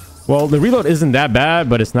 Well, the reload isn't that bad,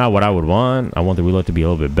 but it's not what I would want. I want the reload to be a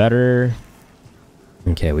little bit better.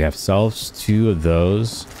 Okay, we have selves, 2 of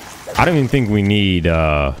those. I don't even think we need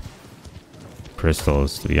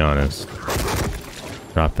crystals, to be honest.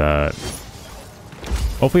 Drop that.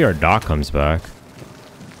 Hopefully our dock comes back.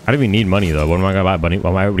 I don't even need money, though. What am I going to buy, buddy?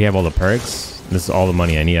 Well, I already have all the perks. This is all the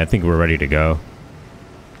money I need. I think we're ready to go.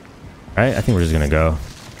 All right, I think we're just going to go.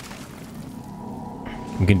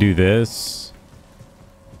 We can do this.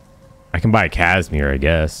 I can buy a Casimir, I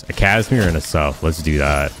guess. A Casimir and a self. Let's do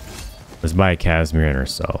that. Let's buy a Casimir and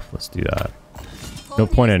herself. Let's do that. No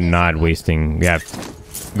point in not wasting. We can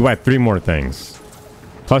buy 3 more things.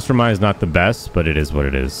 Plus or minus not the best, but it is what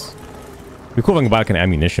it is. It'd be cool if I can buy like an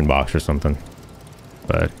ammunition box or something.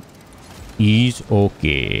 But he's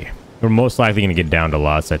okay. We're most likely going to get down to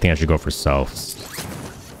lots. So I think I should go for selves.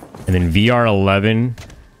 And then VR11.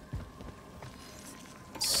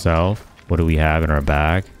 Self. What do we have in our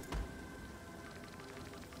bag?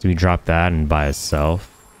 So we drop that and buy a self.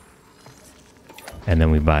 And then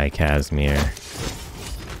we buy a Casimir.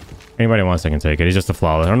 Anybody wants, I can take it. It's just a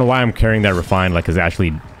flawless. I don't know why I'm carrying that refined like it's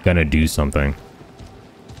actually gonna do something.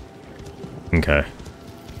 Okay.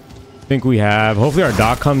 I think we have. Hopefully our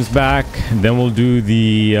dock comes back. Then we'll do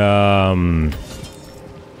the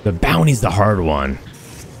bounty's the hard one.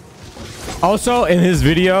 Also, in his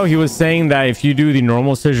video, he was saying that if you do the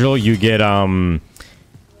normal sigil, you get a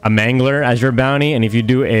mangler as your bounty, and if you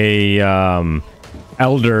do a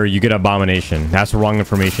elder, you get abomination. That's the wrong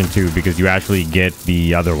information too, because you actually get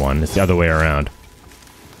the other one. It's the other way around.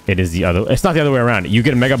 It's not the other way around. You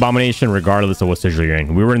get a mega abomination regardless of what sigil you're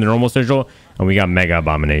in. We were in the normal sigil and we got mega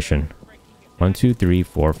abomination. 1, 2, 3,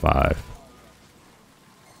 4, 5.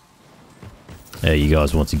 There you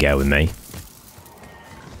guys want to get with me.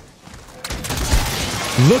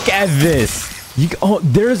 Look at this. Oh,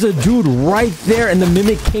 there's a dude right there, and the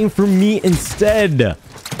mimic came from me instead.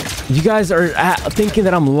 You guys are thinking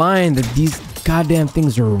that I'm lying, that these goddamn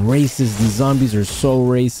things are racist. These zombies are so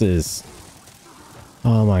racist.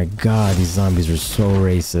 Oh my god, these zombies are so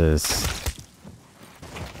racist.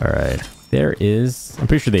 Alright, there is... I'm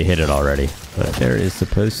pretty sure they hit it already, but there is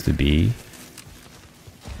supposed to be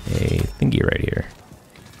a thingy right here.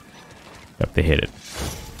 Yep, they hit it.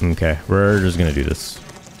 Okay, we're just gonna do this.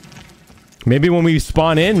 Maybe when we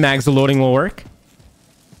spawn in, mags the loading will work.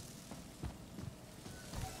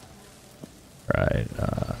 Right,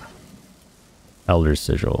 Elder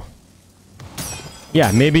Sigil.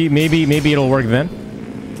 Yeah, maybe it'll work then.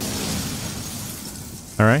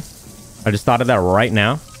 All right, I just thought of that right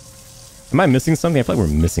now. Am I missing something? I feel like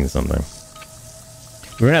we're missing something.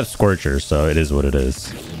 We're gonna have Scorchers, so it is what it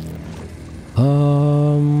is.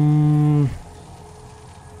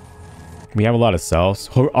 We have a lot of selves.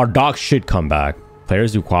 Our dogs should come back.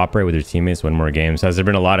 Players who cooperate with their teammates win more games. Has there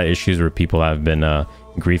been a lot of issues where people have been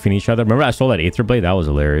griefing each other? Remember I stole that Aether blade? That was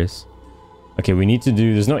hilarious. Okay, we need to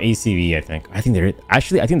do... There's no ACV, I think. I think there...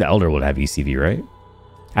 Actually, I think the Elder would have ACV, right?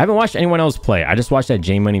 I haven't watched anyone else play. I just watched that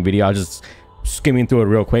Jmoney video. I was just skimming through it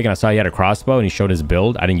real quick, and I saw he had a crossbow, and he showed his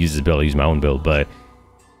build. I didn't use his build. I used my own build, but...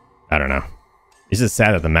 I don't know. It's just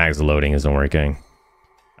sad that the mags loading isn't working.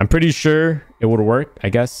 I'm pretty sure it would work, I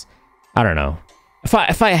guess. I don't know.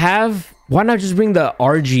 If I have... Why not just bring the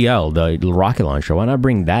RGL, the rocket launcher? Why not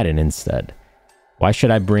bring that in instead? Why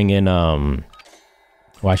should I bring in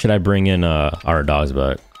Why should I bring in our dog's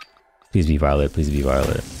butt? Please be Violet. Please be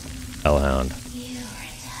Violet. Hellhound.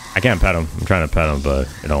 I can't pet him. I'm trying to pet him, but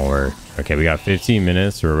it don't work. Okay, we got 15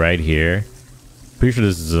 minutes. We're right here. Pretty sure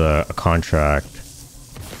this is a contract.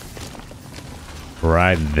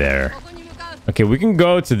 Right there. Okay, we can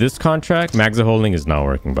go to this contract. Magza holding is not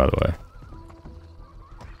working, by the way.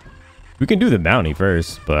 We can do the bounty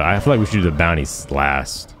first, but I feel like we should do the bounties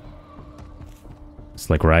last.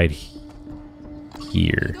 It's like right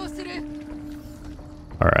here.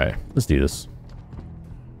 Alright, let's do this.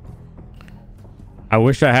 I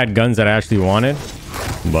wish I had guns that I actually wanted,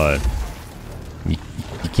 but you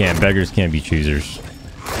can't. Beggars can't be choosers.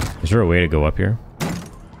 Is there a way to go up here?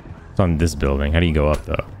 It's on this building. How do you go up,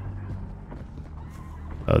 though?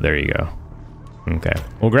 Oh, there you go. Okay,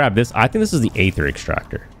 we'll grab this. I think this is the Aether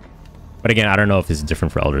extractor. But again, I don't know if it's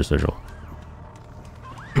different for Elder Sigil.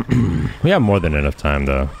 We have more than enough time,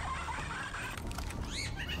 though.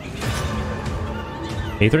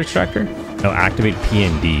 Aether extractor? No, activate P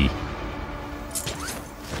and D.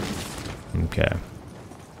 Okay.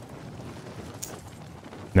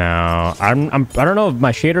 Now, I don't know if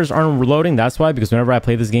my shaders aren't reloading. That's why, because whenever I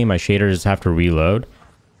play this game, my shaders have to reload.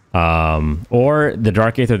 Or the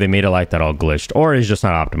Dark Aether, they made it like that all glitched. Or it's just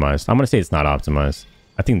not optimized. I'm going to say it's not optimized.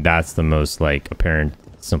 I think that's the most, like, apparent,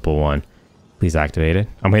 simple one. Please activate it.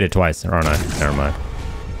 I'm hit it twice, aren't I? Never mind.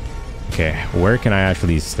 Okay, where can I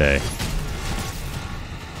actually stay?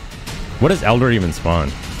 What does Elder even spawn?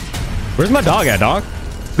 Where's my dog at, dog?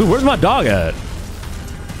 Dude, where's my dog at?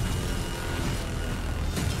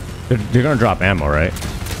 They're gonna drop ammo, right?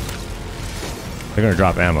 They're gonna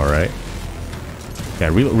drop ammo, right? Yeah,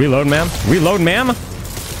 reload, ma'am. Reload, ma'am.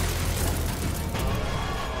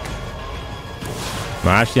 No,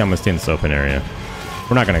 actually, I'm gonna stay in this open area.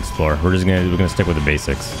 We're not gonna explore. We're gonna stick with the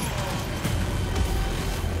basics.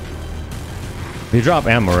 They drop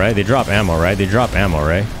ammo, right? They drop ammo, right? They drop ammo,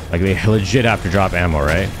 right? Like they legit have to drop ammo,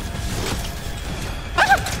 right?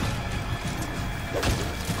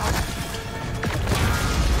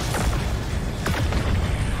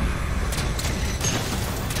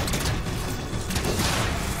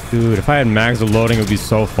 Dude, if I had mags of loading, it would be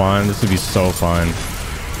so fun. This would be so fun.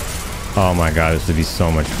 Oh my god, this would be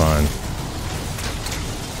so much fun.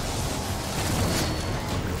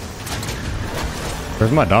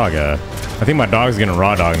 Where's my dog at? I think my dog's getting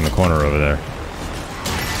raw dog in the corner over there.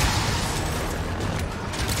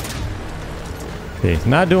 Okay, it's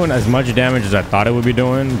not doing as much damage as I thought it would be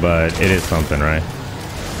doing, but it is something, right?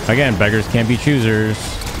 Again, beggars can't be choosers.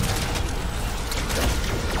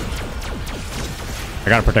 I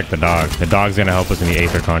gotta protect the dog. The dog's gonna help us in the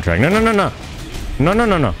Aether contract. No, no, no, no. No, no,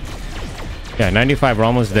 no, no. Yeah, 95, we're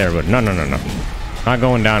almost there, but no, no, no, no. Not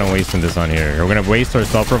going down and wasting this on here. We're gonna waste our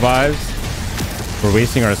self-revives. We're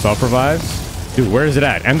wasting our self-revives. Dude, where is it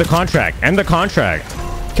at? End the contract. End the contract.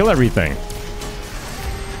 Kill everything.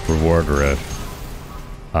 Reward rift.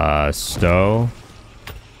 Stow.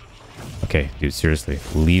 Okay, dude, seriously.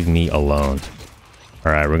 Leave me alone.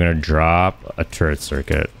 Alright, we're gonna drop a turret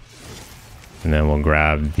circuit. And then we'll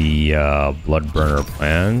grab the blood burner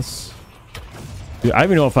plans. Dude, I don't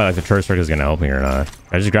even know if like the turret circuit is gonna help me or not.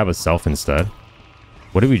 I just grab a self instead.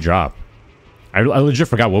 What did we drop? I legit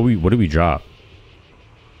forgot what did we drop?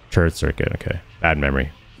 Turret circuit. Okay, bad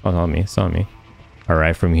memory. Oh, it's on me. It's on me. All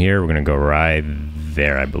right, from here we're gonna go right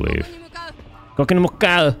there, I believe. Ah! I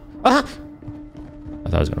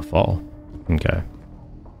thought I was gonna fall. Okay.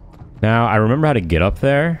 Now I remember how to get up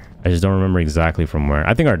there. I just don't remember exactly from where.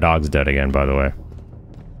 I think our dog's dead again, by the way.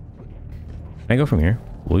 Can I go from here?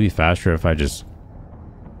 Will it be faster if I just...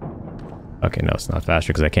 Okay, no, it's not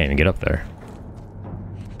faster because I can't even get up there.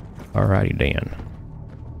 Alrighty, Dan.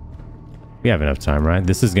 We have enough time, right?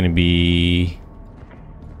 This is going to be...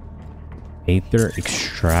 Aether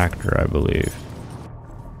extractor, I believe.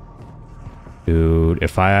 Dude,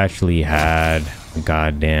 if I actually had a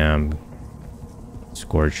goddamn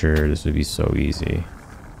Scorcher, this would be so easy.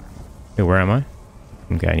 Okay, where am I?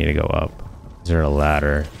 Okay, I need to go up. Is there a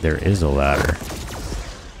ladder? There is a ladder.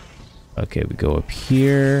 Okay, we go up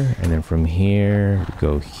here, and then from here, we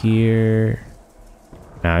go here.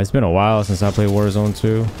 Now, it's been a while since I played Warzone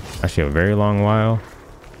 2. Actually, a very long while.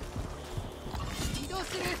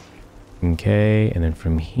 Okay, and then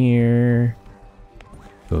from here,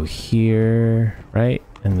 go here, right?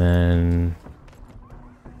 And then...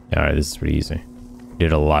 All right, this is pretty easy. Did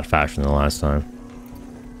it a lot faster than the last time.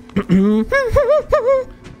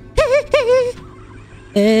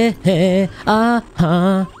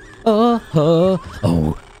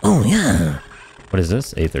 Oh yeah. What is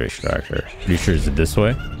this? Aether extractor. Pretty sure is it this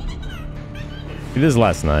way? It is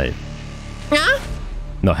last night.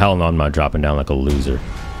 No, hell no, I'm not dropping down like a loser.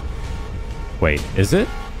 Wait, is it?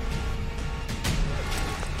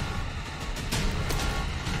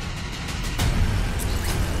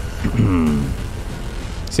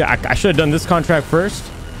 See, I should have done this contract first.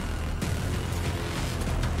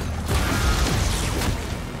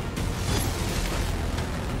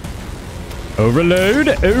 Overload,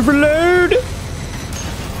 overload.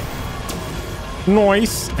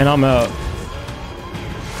 Nice, and I'm out.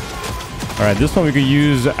 All right, this one we could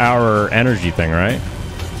use our energy thing, right?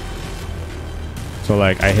 So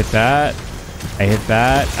like, I hit that, I hit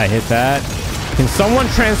that, I hit that. Can someone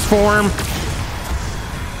transform?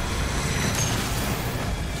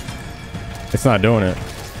 It's not doing it.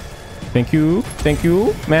 Thank you,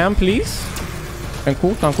 ma'am, please. Thank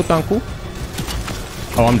you, thank you, thank you.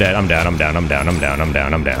 Oh, I'm dead. I'm down. I'm down. I'm down. I'm down. I'm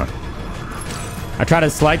down. I'm down. I tried to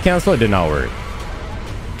slide cancel. It did not work.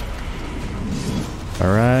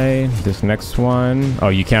 All right. This next one. Oh,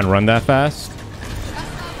 you can't run that fast?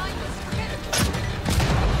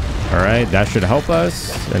 All right, that should help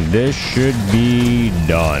us. And this should be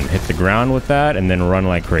done. Hit the ground with that and then run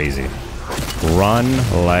like crazy. Run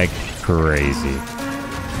like crazy.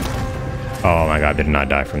 Oh my god, they did not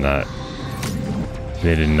die from that.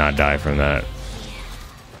 They did not die from that.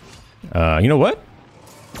 You know what?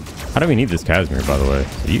 How do we need this Casimir, by the way?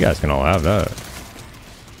 You guys can all have that.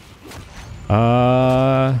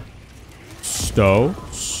 Stow.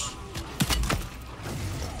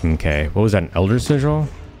 Okay, what was that? An Elder Sigil?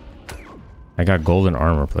 I got golden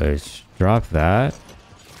armor plates. Drop that.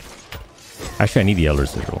 Actually, I need the Elder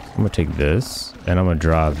Sigil. I'm gonna take this, and I'm gonna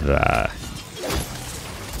drop that.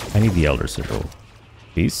 I need the Elder Sigil.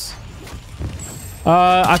 Peace.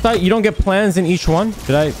 I thought you don't get plans in each one.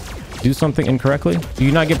 Did I do something incorrectly? Do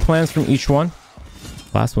you not get plans from each one?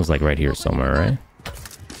 Last one's like right here somewhere, right?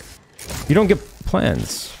 You don't get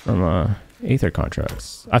plans from Aether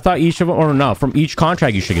contracts. I thought each of them, or no, from each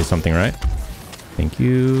contract you should get something, right? Thank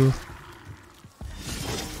you.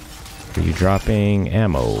 Are you dropping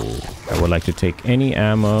ammo? I would like to take any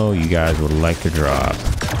ammo you guys would like to drop.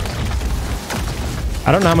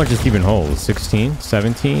 I don't know how much this even holds. 16,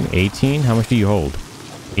 17, 18. How much do you hold?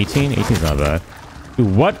 18? 18's not bad.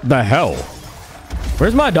 Dude, what the hell?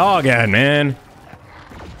 Where's my dog at, man?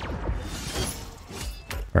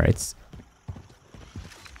 All right, it's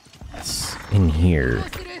in here.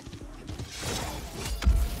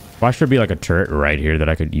 Why should there be like a turret right here that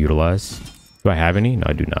I could utilize? Do I have any? No,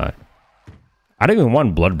 I do not. I don't even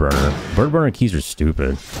want blood burner. Blood burner keys are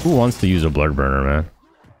stupid. Who wants to use a blood burner, man?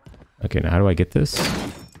 Okay, now how do I get this? I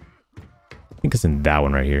think it's in that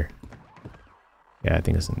one right here. Yeah, I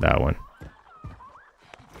think it's in that one.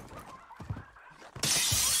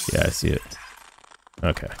 Yeah, I see it.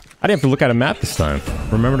 Okay. I didn't have to look at a map this time.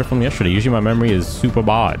 Remembered it from yesterday. Usually my memory is super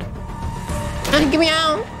bad. Give me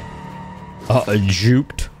out.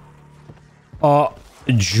 Juked.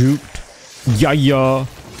 Juked. Yeah.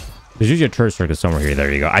 There's usually a turret circuit somewhere here.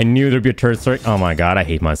 There you go. I knew there'd be a turret circuit. Oh my god, I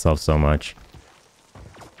hate myself so much.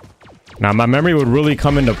 Now, my memory would really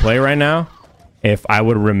come into play right now if I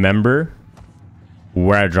would remember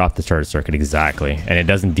where I dropped the turret circuit exactly. And it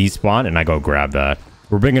doesn't despawn, and I go grab that.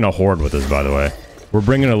 We're bringing a horde with us, by the way. We're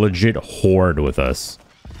bringing a legit horde with us.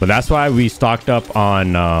 But that's why we stocked up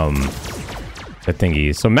on the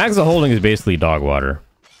thingies. So mags of holding is basically dog water.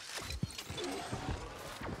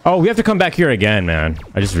 Oh, we have to come back here again, man.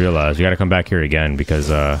 I just realized we got to come back here again because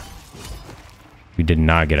we did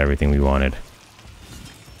not get everything we wanted.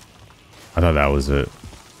 I thought that was it.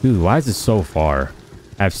 Dude, why is it so far?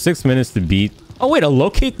 I have 6 minutes to beat. Oh, wait, to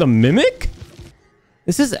locate the mimic?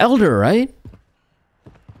 This is Elder, right?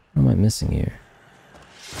 What am I missing here?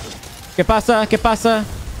 ¿Qué pasa? ¿Qué pasa?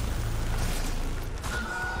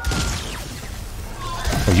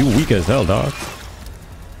 Oh, you weak as hell, dog.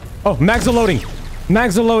 Oh, mags are loading.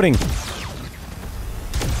 Mags are loading.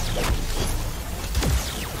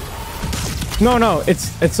 No,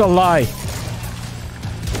 it's a lie.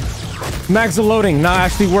 Mags are loading. Now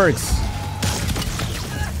actually works.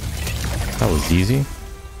 That was easy.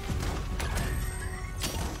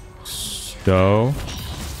 Stow.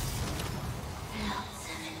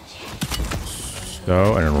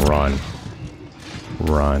 Stow and run.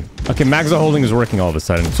 Run. Okay, mags are holding is working all of a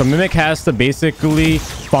sudden. So Mimic has to basically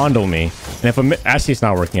fondle me. And if a actually it's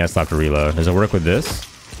not working, I still have to reload. Does it work with this?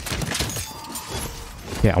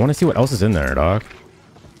 Yeah, I want to see what else is in there, dog.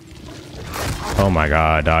 Oh my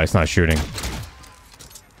god, dog, it's not shooting.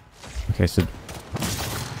 Okay, so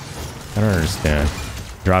I don't understand.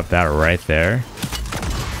 Drop that right there.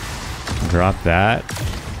 Drop that.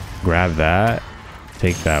 Grab that.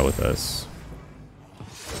 Take that with us.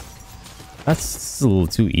 That's a little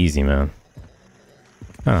too easy, man.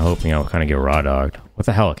 Kind of hoping I'll kind of get raw dogged. What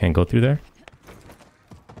the hell? I can't go through there?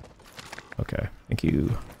 Okay, thank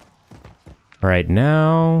you. All right,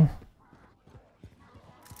 now...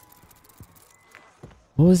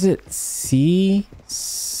 What was it? C6.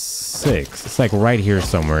 It's like right here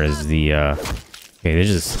somewhere is the... Okay, they're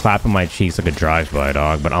just clapping my cheeks like a drive-by,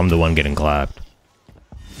 dog, but I'm the one getting clapped.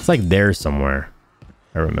 It's like there somewhere.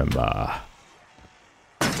 I remember.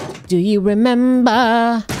 Do you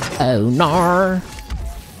remember? Oh, no.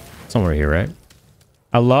 Somewhere here, right?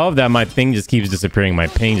 I love that my thing just keeps disappearing. My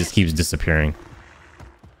pain just keeps disappearing.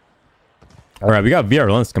 All right, we got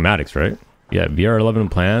VR11 schematics, right? Yeah,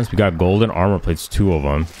 VR11 plans. We got golden armor plates, 2 of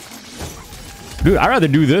them. Dude, I'd rather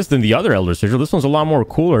do this than the other Elder Sigil. This one's a lot more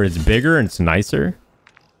cooler. It's bigger and it's nicer.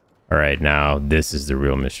 All right, now this is the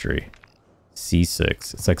real mystery.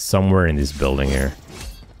 C6. It's like somewhere in this building here.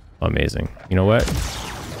 Amazing. You know what?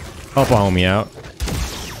 Help a homie out.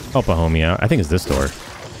 Help a homie out. I think it's this door.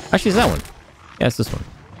 Actually, it's that one. Yeah, it's this one.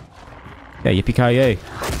 Yeah, yippee-ki-yay.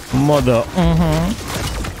 Mother.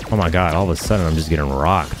 Oh my god, all of a sudden I'm just getting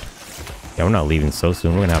rocked. Yeah, we're not leaving so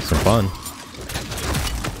soon. We're gonna have some fun.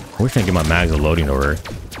 I wish I could get my mags loading to work.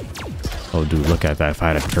 Oh, dude, look at that. If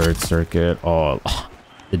I had a turret circuit. Oh,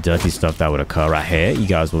 the dirty stuff that would occur right here. You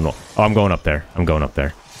guys will know. Oh, I'm going up there. I'm going up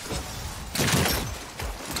there.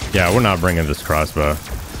 Yeah, we're not bringing this crossbow.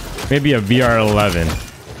 Maybe a VR11.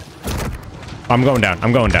 I'm going down.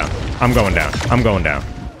 I'm going down. I'm going down. I'm going down.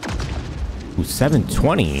 Ooh,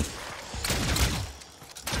 720.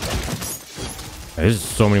 There's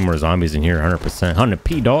so many more zombies in here. 100%.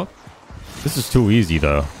 100p, dog. This is too easy,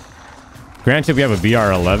 though. Granted, we have a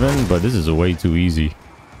VR11, but this is way too easy.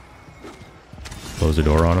 Close the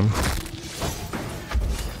door on him.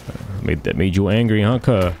 Made you angry, huh,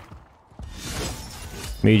 cuh?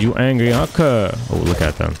 Made you angry, huh, cuh? Oh, look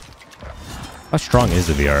at them. How strong is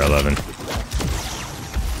the VR11?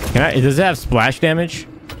 Does it have splash damage?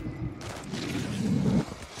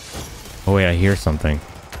 Oh, wait, I hear something.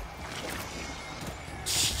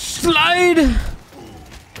 Slide!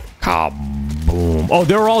 Kaboom. Oh,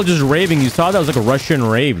 they were all just raving. You saw that? It was like a Russian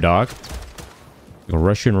rave, dog. Like a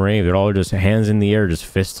Russian rave. They're all just hands in the air, just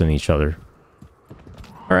fisting each other.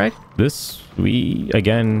 All right. This,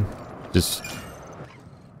 again, just...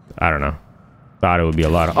 I don't know. Thought it would be a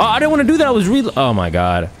lot of... Oh, I didn't want to do that. I was really... Oh, my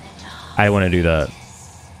God. I didn't want to do that.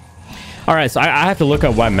 All right, so I have to look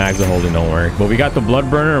up why mags of holding don't work. But we got the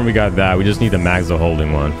blood burner and we got that. We just need the mags of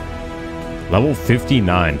holding one. Level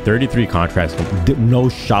 59, 33 contracts. No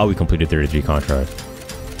shot we completed 33 contracts.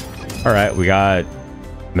 All right, we got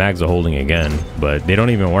mags of holding again, but they don't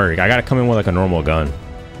even work. I gotta come in with like a normal gun.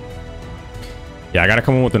 Yeah, I gotta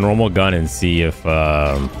come in with a normal gun and see if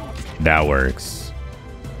that works.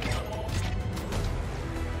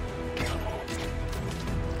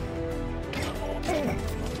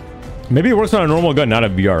 Maybe it works on a normal gun, not a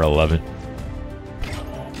VR11.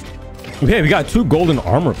 Okay, we got 2 golden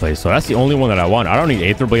armor plates, so that's the only one that I want. I don't need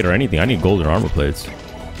Aether blade or anything. I need golden armor plates.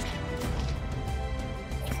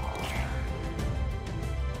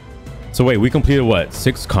 So wait, we completed what?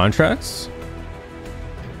 6 contracts?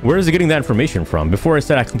 Where is it getting that information from? Before it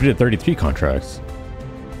said I completed 33 contracts.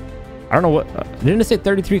 I don't know what... didn't it say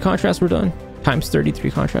 33 contracts were done? Times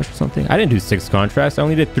 33 contracts or something? I didn't do 6 contracts. I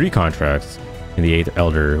only did 3 contracts in the 8th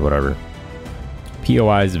Elder, whatever.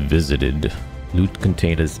 POIs visited. Loot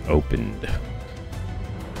containers opened.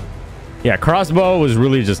 Yeah, crossbow was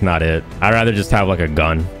really just not it. I'd rather just have like a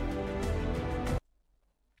gun.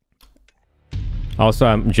 Also,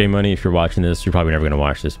 I'm Jmoney. If you're watching this, you're probably never gonna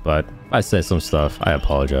watch this, but if I said some stuff, I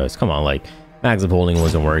apologize. Come on, like mags of holding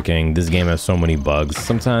wasn't working. This game has so many bugs.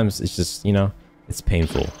 Sometimes it's just, you know, it's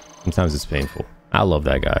painful. Sometimes it's painful. I love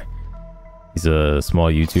that guy. He's a small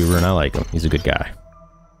YouTuber and I like him. He's a good guy.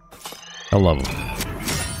 I love him.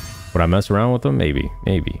 Would I mess around with him? Maybe.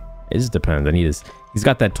 Maybe. It just depends. He's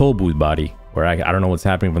got that toll booth body where I don't know what's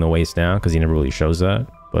happening from the waist down because he never really shows that.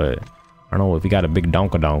 But I don't know if he got a big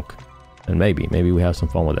donk-a-donk. And maybe we have some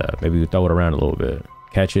fun with that. Maybe we throw it around a little bit.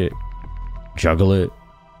 Catch it. Juggle it.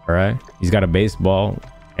 All right. He's got a baseball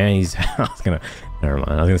and he's... Never mind.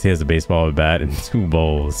 I was going to say he has a baseball, a bat, and 2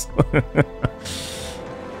 bowls.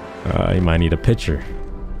 He might need a pitcher.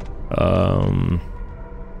 Oh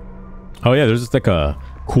yeah, there's just like a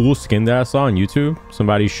cool skin that I saw on YouTube.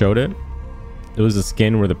 Somebody showed it. It was a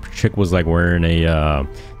skin where the chick was like wearing a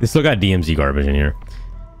they still got DMZ garbage in here.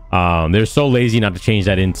 They're so lazy not to change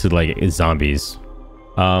that into like zombies.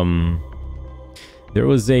 There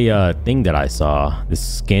was a thing that I saw, this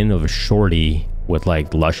skin of a shorty with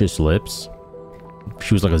like luscious lips.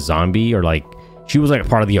 She was like a zombie, or like she was like a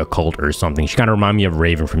part of the occult or something. She kind of reminded me of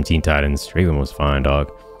Raven from Teen Titans. Raven was fine,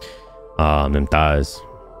 dog. Them thighs.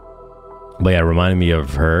 But yeah, it reminded me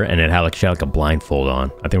of her, and it had like she had like a blindfold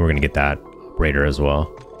on. I think we're gonna get that operator as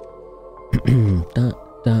well. Dun, dun,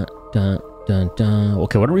 dun, dun, dun.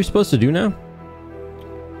 Okay, what are we supposed to do now?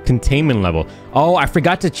 Containment level. Oh, I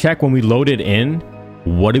forgot to check when we loaded in.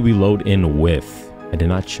 What did we load in with? I did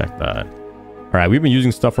not check that. All right, we've been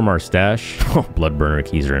using stuff from our stash. Oh, blood burner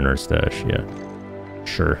keys are in our stash. Yeah,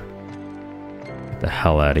 sure. Get the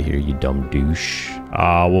hell out of here, you dumb douche.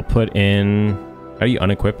 We'll put in... How do you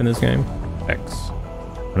unequip in this game? X.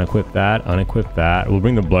 Unequip that, unequip that. We'll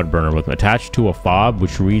bring the blood burner with me. Attached to a fob,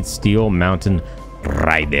 which reads Steel Mountain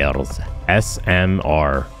Riders.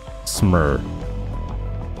 SMR. SMR.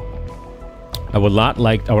 I would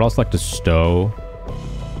also like to stow.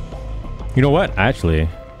 You know what? Actually,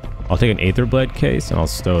 I'll take an Aether blade case and I'll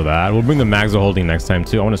stow that. We'll bring the mags of holding next time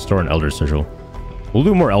too. I want to store an Elder Sigil. We'll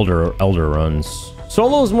do more Elder runs.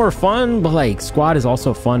 Solo is more fun, but like squad is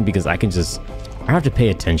also fun because I don't have to pay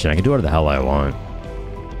attention. I can do whatever the hell I want.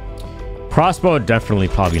 Crossbow, definitely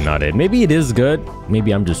probably not it. Maybe it is good.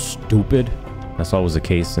 Maybe I'm just stupid. That's always the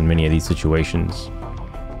case in many of these situations.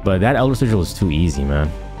 But that Elder Sigil is too easy, man.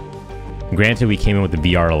 Granted, we came in with the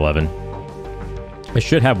VR11. I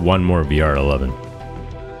should have one more VR11.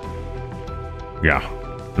 Yeah.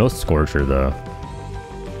 No Scorcher, though.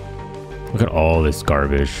 Look at all this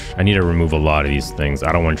garbage. I need to remove a lot of these things.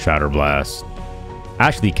 I don't want Shatter Blast.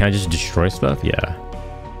 Actually, can I just destroy stuff? Yeah.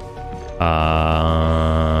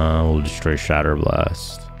 We'll destroy Shatter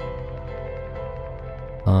Blast.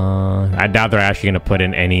 I doubt they're actually going to put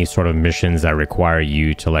in any sort of missions that require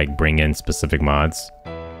you to like bring in specific mods.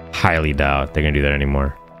 Highly doubt they're going to do that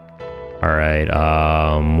anymore. All right.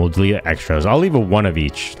 We'll delete extras. I'll leave a one of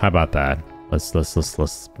each. How about that? Let's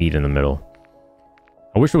meet in the middle.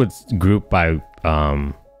 I wish it would group by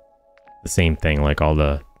the same thing, like all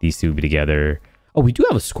these two would be together. Oh, we do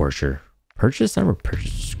have a Scorcher. Purchase? I never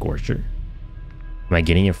purchased a Scorcher. Am I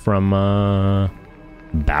getting it from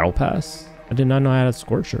Battle Pass? I did not know I had a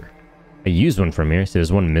Scorcher. I used one from here. See,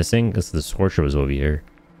 there's one missing because the Scorcher was over here.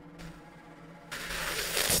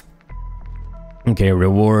 Okay,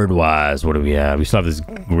 reward wise, what do we have? We still have this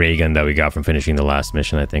ray gun that we got from finishing the last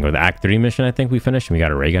mission, I think, or the Act 3 mission. I think we finished and we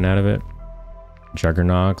got a ray gun out of it.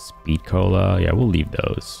 Juggernauts, Beat Cola. Yeah, we'll leave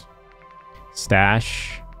those.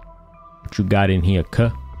 Stash. What you got in here, cuh?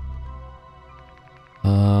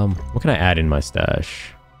 What can I add in my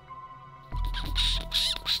stash?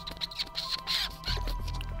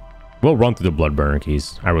 We'll run through the blood burner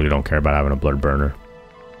keys. I really don't care about having a blood burner.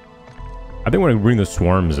 I think we're gonna bring the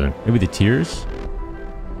swarms in. Maybe the tiers?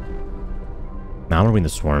 Nah, I'm gonna bring the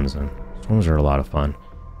swarms in. Swarms are a lot of fun.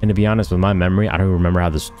 And to be honest, with my memory, I don't even remember how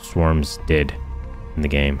the swarms did in the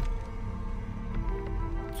game.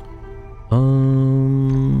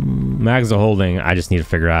 Mags of holding, I just need to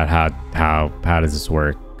figure out how does this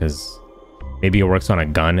work, because maybe it works on a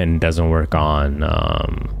gun and doesn't work on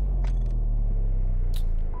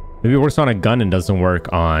maybe it works on a gun and doesn't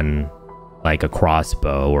work on like a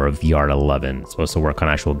crossbow or a VR11. It's supposed to work on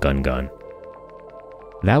actual gun.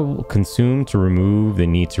 That will consume to remove the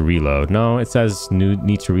need to reload. No, it says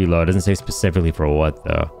need to reload. It doesn't say specifically for what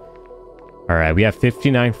though. All right, we have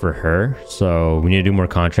 59 for her, so we need to do more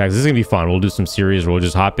contracts. This is gonna be fun. We'll do some series where we'll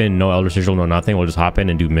just hop in, no Elder Sigil, no nothing. We'll just hop in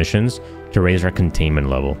and do missions to raise our containment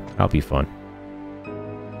level. That'll be fun.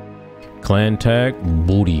 Clan tech,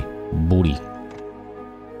 booty.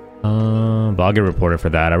 But I'll get reported for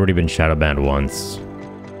that. I've already been shadow banned once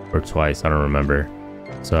or twice. I don't remember.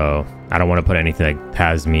 So I don't want to put anything that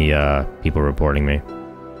has me people reporting me.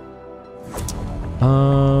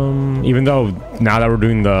 Even though now that we're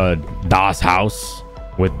doing the DOS house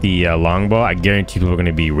with the longbow, I guarantee people are going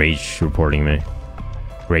to be rage reporting me.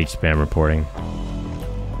 Rage spam reporting.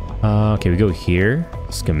 Okay, we go here.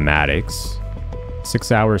 Schematics.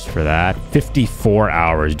 6 hours for that. 54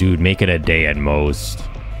 hours, dude. Make it a day at most.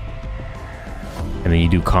 And then you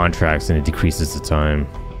do contracts and it decreases the time.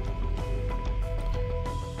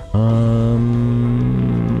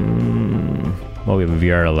 Well, we have a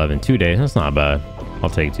VR11. 2 days. That's not bad. I'll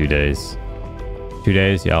take 2 days. 2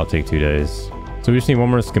 days? Yeah, I'll take 2 days. So we just need one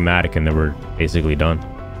more schematic and then we're basically done.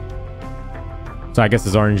 So I guess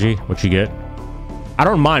it's RNG. What you get? I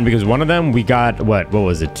don't mind because one of them we got, what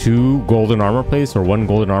was it? 2 golden armor plates or 1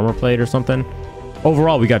 golden armor plate or something.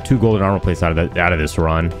 Overall, we got 2 golden armor plates out of this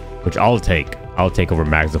run, which I'll take. I'll take over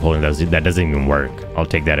mags of holding. That doesn't even work. I'll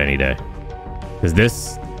take that any day. Because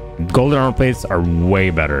this golden armor plates are way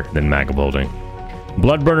better than mag of holding.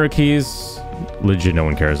 Blood burner keys, legit no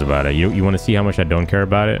one cares about it. You want to see how much I don't care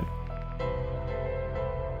about it?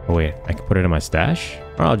 Oh wait, I can put it in my stash?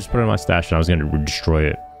 Oh, I'll just put it in my stash and I was going to destroy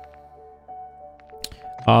it.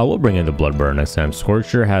 We'll bring in the blood burner next time.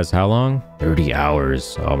 Scorcher has how long? 30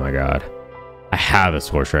 hours. Oh my god. I have a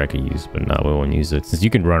Scorcher I could use, but no, we won't use it since you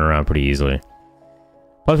can run around pretty easily.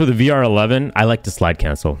 Plus with the VR11, I like to slide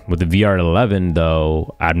cancel. With the VR11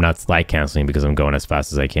 though, I'm not slide canceling because I'm going as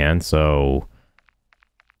fast as I can. So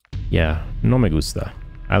yeah, no me gusta.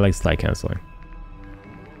 I like slide canceling.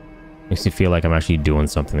 Makes me feel like I'm actually doing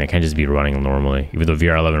something. I can't just be running normally. Even though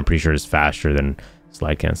VR11 I'm pretty sure is faster than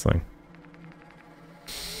slide canceling.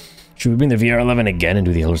 Should we bring the VR11 again and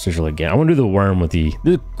do the Elder Sigil again? I want to do the worm with the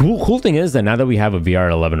cool thing is that now that we have a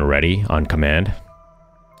VR11 ready on command,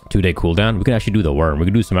 2-day cooldown, we can actually do the worm. We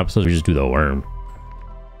can do some episodes where we just do the worm.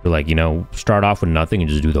 We're like, you know, start off with nothing and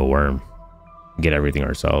just do the worm. Get everything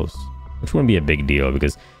ourselves. Which wouldn't be a big deal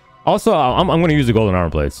because also I'm going to use the golden armor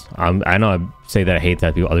plates. I know I say that I hate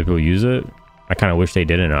that other people use it. I kind of wish they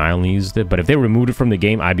didn't, and I only used it. But if they removed it from the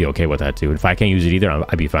game, I'd be okay with that too. If I can't use it either,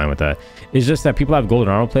 I'd be fine with that. It's just that people have golden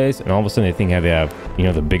armor plays, and all of a sudden they think they have, you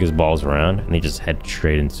know, the biggest balls around, and they just head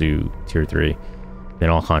straight into tier 3. Then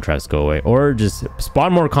all contracts go away. Or just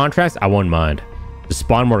spawn more contracts. I won't mind. Just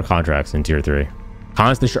spawn more contracts in tier 3.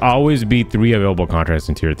 There should always be 3 available contracts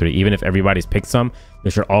in tier 3. Even if everybody's picked some,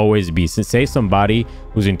 there should always be. So say somebody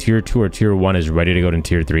who's in tier 2 or tier 1 is ready to go to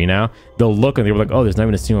tier 3 now, they'll look and they're like, oh, there's not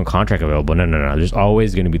even a single contract available. No. There's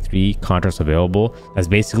always going to be 3 contracts available. That's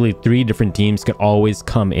basically 3 different teams can always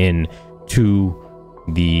come in to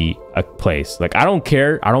the place. Like, I don't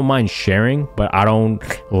care. I don't mind sharing, but I don't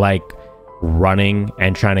like running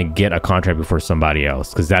and trying to get a contract before somebody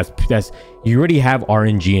else, because that's you already have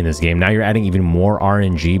RNG in this game. Now you're adding even more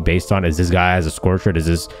RNG based on, is this guy has a scorcher, does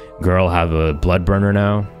this girl have a blood burner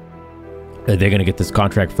now, are they gonna get this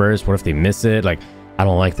contract first? What if they miss it? Like, I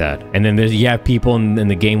don't like that. And then you have people in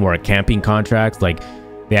the game who are camping contracts. Like,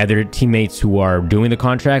 they have their teammates who are doing the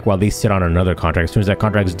contract while they sit on another contract. As soon as that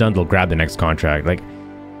contract is done, they'll grab the next contract. Like,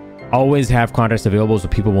 always have contracts available so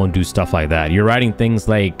people won't do stuff like that. You're writing things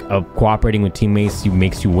like cooperating with teammates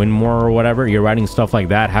makes you win more or whatever. You're writing stuff like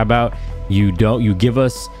that. How about you give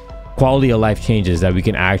us quality of life changes that we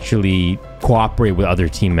can actually cooperate with other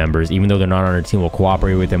team members, even though they're not on our team. We'll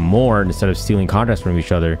cooperate with them more instead of stealing contracts from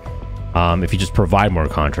each other. If you just provide more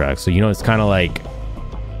contracts. So, you know, it's kind of like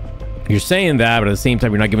you're saying that, but at the same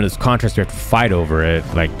time, you're not giving us contracts. We have to fight over it.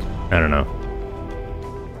 Like, I don't know.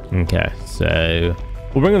 Okay, so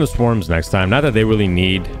we'll bring in the swarms next time. Not that they really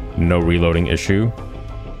need no reloading issue.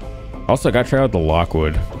 Also, I got to try out the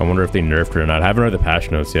Lockwood. I wonder if they nerfed it or not. I haven't read the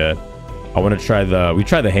patch notes yet. I want to try we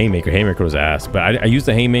tried the Haymaker. Haymaker was ass, but I used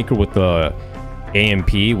the Haymaker with the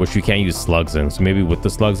AMP, which you can't use slugs in. So maybe with the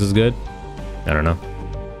slugs is good. I don't know.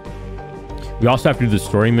 We also have to do the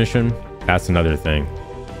story mission. That's another thing.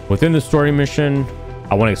 Within the story mission,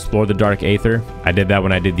 I want to explore the Dark Aether. I did that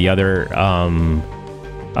when I did the other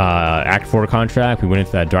Act 4 contract. We went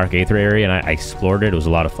into that Dark Aether area and I explored it. It was a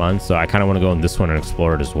lot of fun. So I kind of want to go in this one and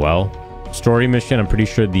explore it as well. Story mission, I'm pretty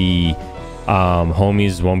sure the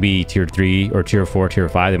homies won't be tier 3 or tier 4, tier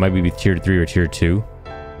 5. They might be tier 3 or tier 2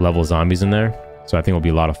 level zombies in there. So I think it'll be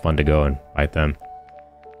a lot of fun to go and fight them.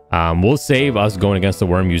 We'll save us going against the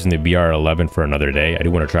worm using the VR11 for another day. I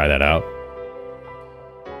do want to try that out.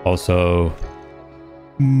 Also,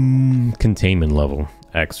 containment level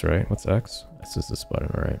X, right? What's X? That's just this button,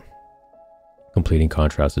 all right. Completing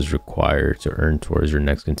contrast is required to earn towards your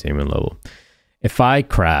next containment level. If I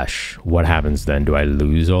crash, what happens then? Do I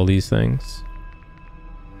lose all these things?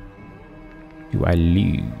 Do I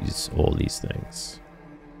lose all these things?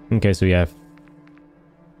 Okay, so we have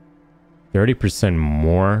 30%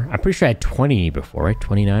 more. I'm pretty sure I had 20 before, right?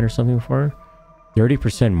 29 or something before.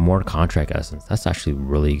 30% more contract essence. That's actually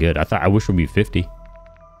really good. I wish it would be 50.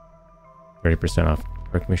 30% off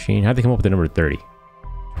brick machine. How'd they come up with the number 30?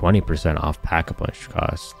 20% off pack-a-punch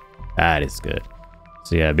cost. That is good.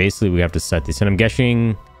 So yeah, basically we have to set this. And I'm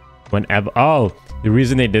guessing whenever... Oh, the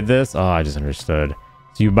reason they did this? Oh, I just understood.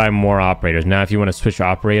 So you buy more operators. Now if you want to switch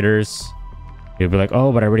operators, you'll be like,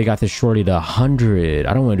 oh, but I already got this shorty to 100.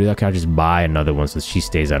 I don't want to do that. Can I just buy another one so she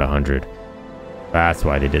stays at 100? That's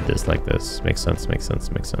why they did this like this. Makes sense, makes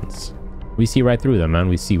sense, makes sense. We see right through them, man.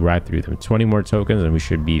 We see right through them. 20 more tokens and we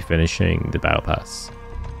should be finishing the battle pass.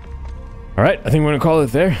 All right, I think we're going to call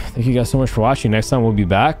it there. Thank you guys so much for watching. Next time we'll be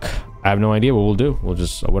back. I have no idea what we'll do. We'll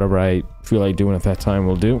just, whatever I feel like doing at that time,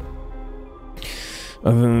 we'll do.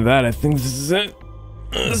 Other than that, I think this is it.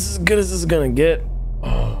 This is as good as this is going to get.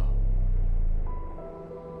 Oh.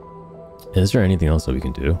 Is there anything else that we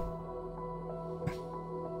can do?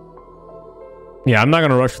 Yeah, I'm not going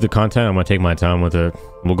to rush through the content. I'm going to take my time with it.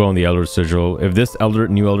 We'll go on the Elder Sigil. If this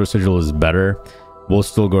new Elder Sigil is better, we'll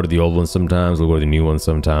still go to the old one sometimes. We'll go to the new one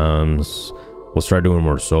sometimes. We'll start doing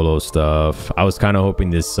more solo stuff. I was kind of hoping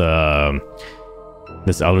this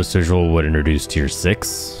this Elder Sigil would introduce tier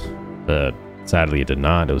 6, but sadly it did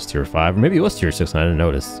not. It was tier 5. Or maybe it was tier 6 and I didn't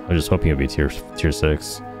notice. I was just hoping it'd be tier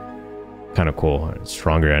 6. Kind of cool.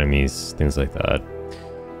 Stronger enemies, things like that.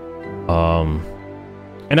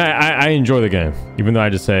 And I enjoy the game, even though I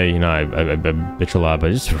just say, you know, I bitch a lot,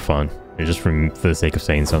 but just for fun, just for the sake of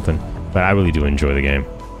saying something. But I really do enjoy the game,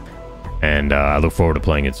 and I look forward to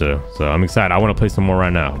playing it too. So I'm excited. I want to play some more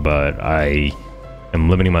right now, but I am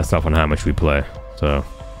limiting myself on how much we play. So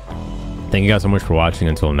thank you guys so much for watching.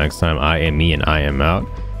 Until next time, I am me and I am out.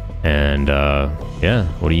 And yeah,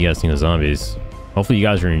 what do you guys think of zombies? Hopefully you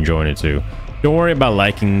guys are enjoying it too. Don't worry about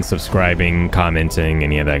liking, subscribing, commenting,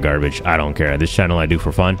 any of that garbage. I don't care. This channel I do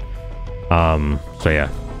for fun. So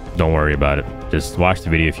yeah, don't worry about it. Just watch the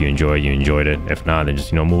video. If you enjoyed it. If not, then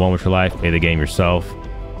just, you know, move on with your life, play the game yourself.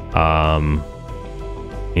 Yeah,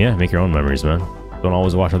 make your own memories, man. Don't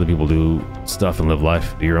always watch other people do stuff and live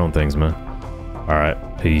life. Do your own things, man. All right,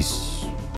 peace.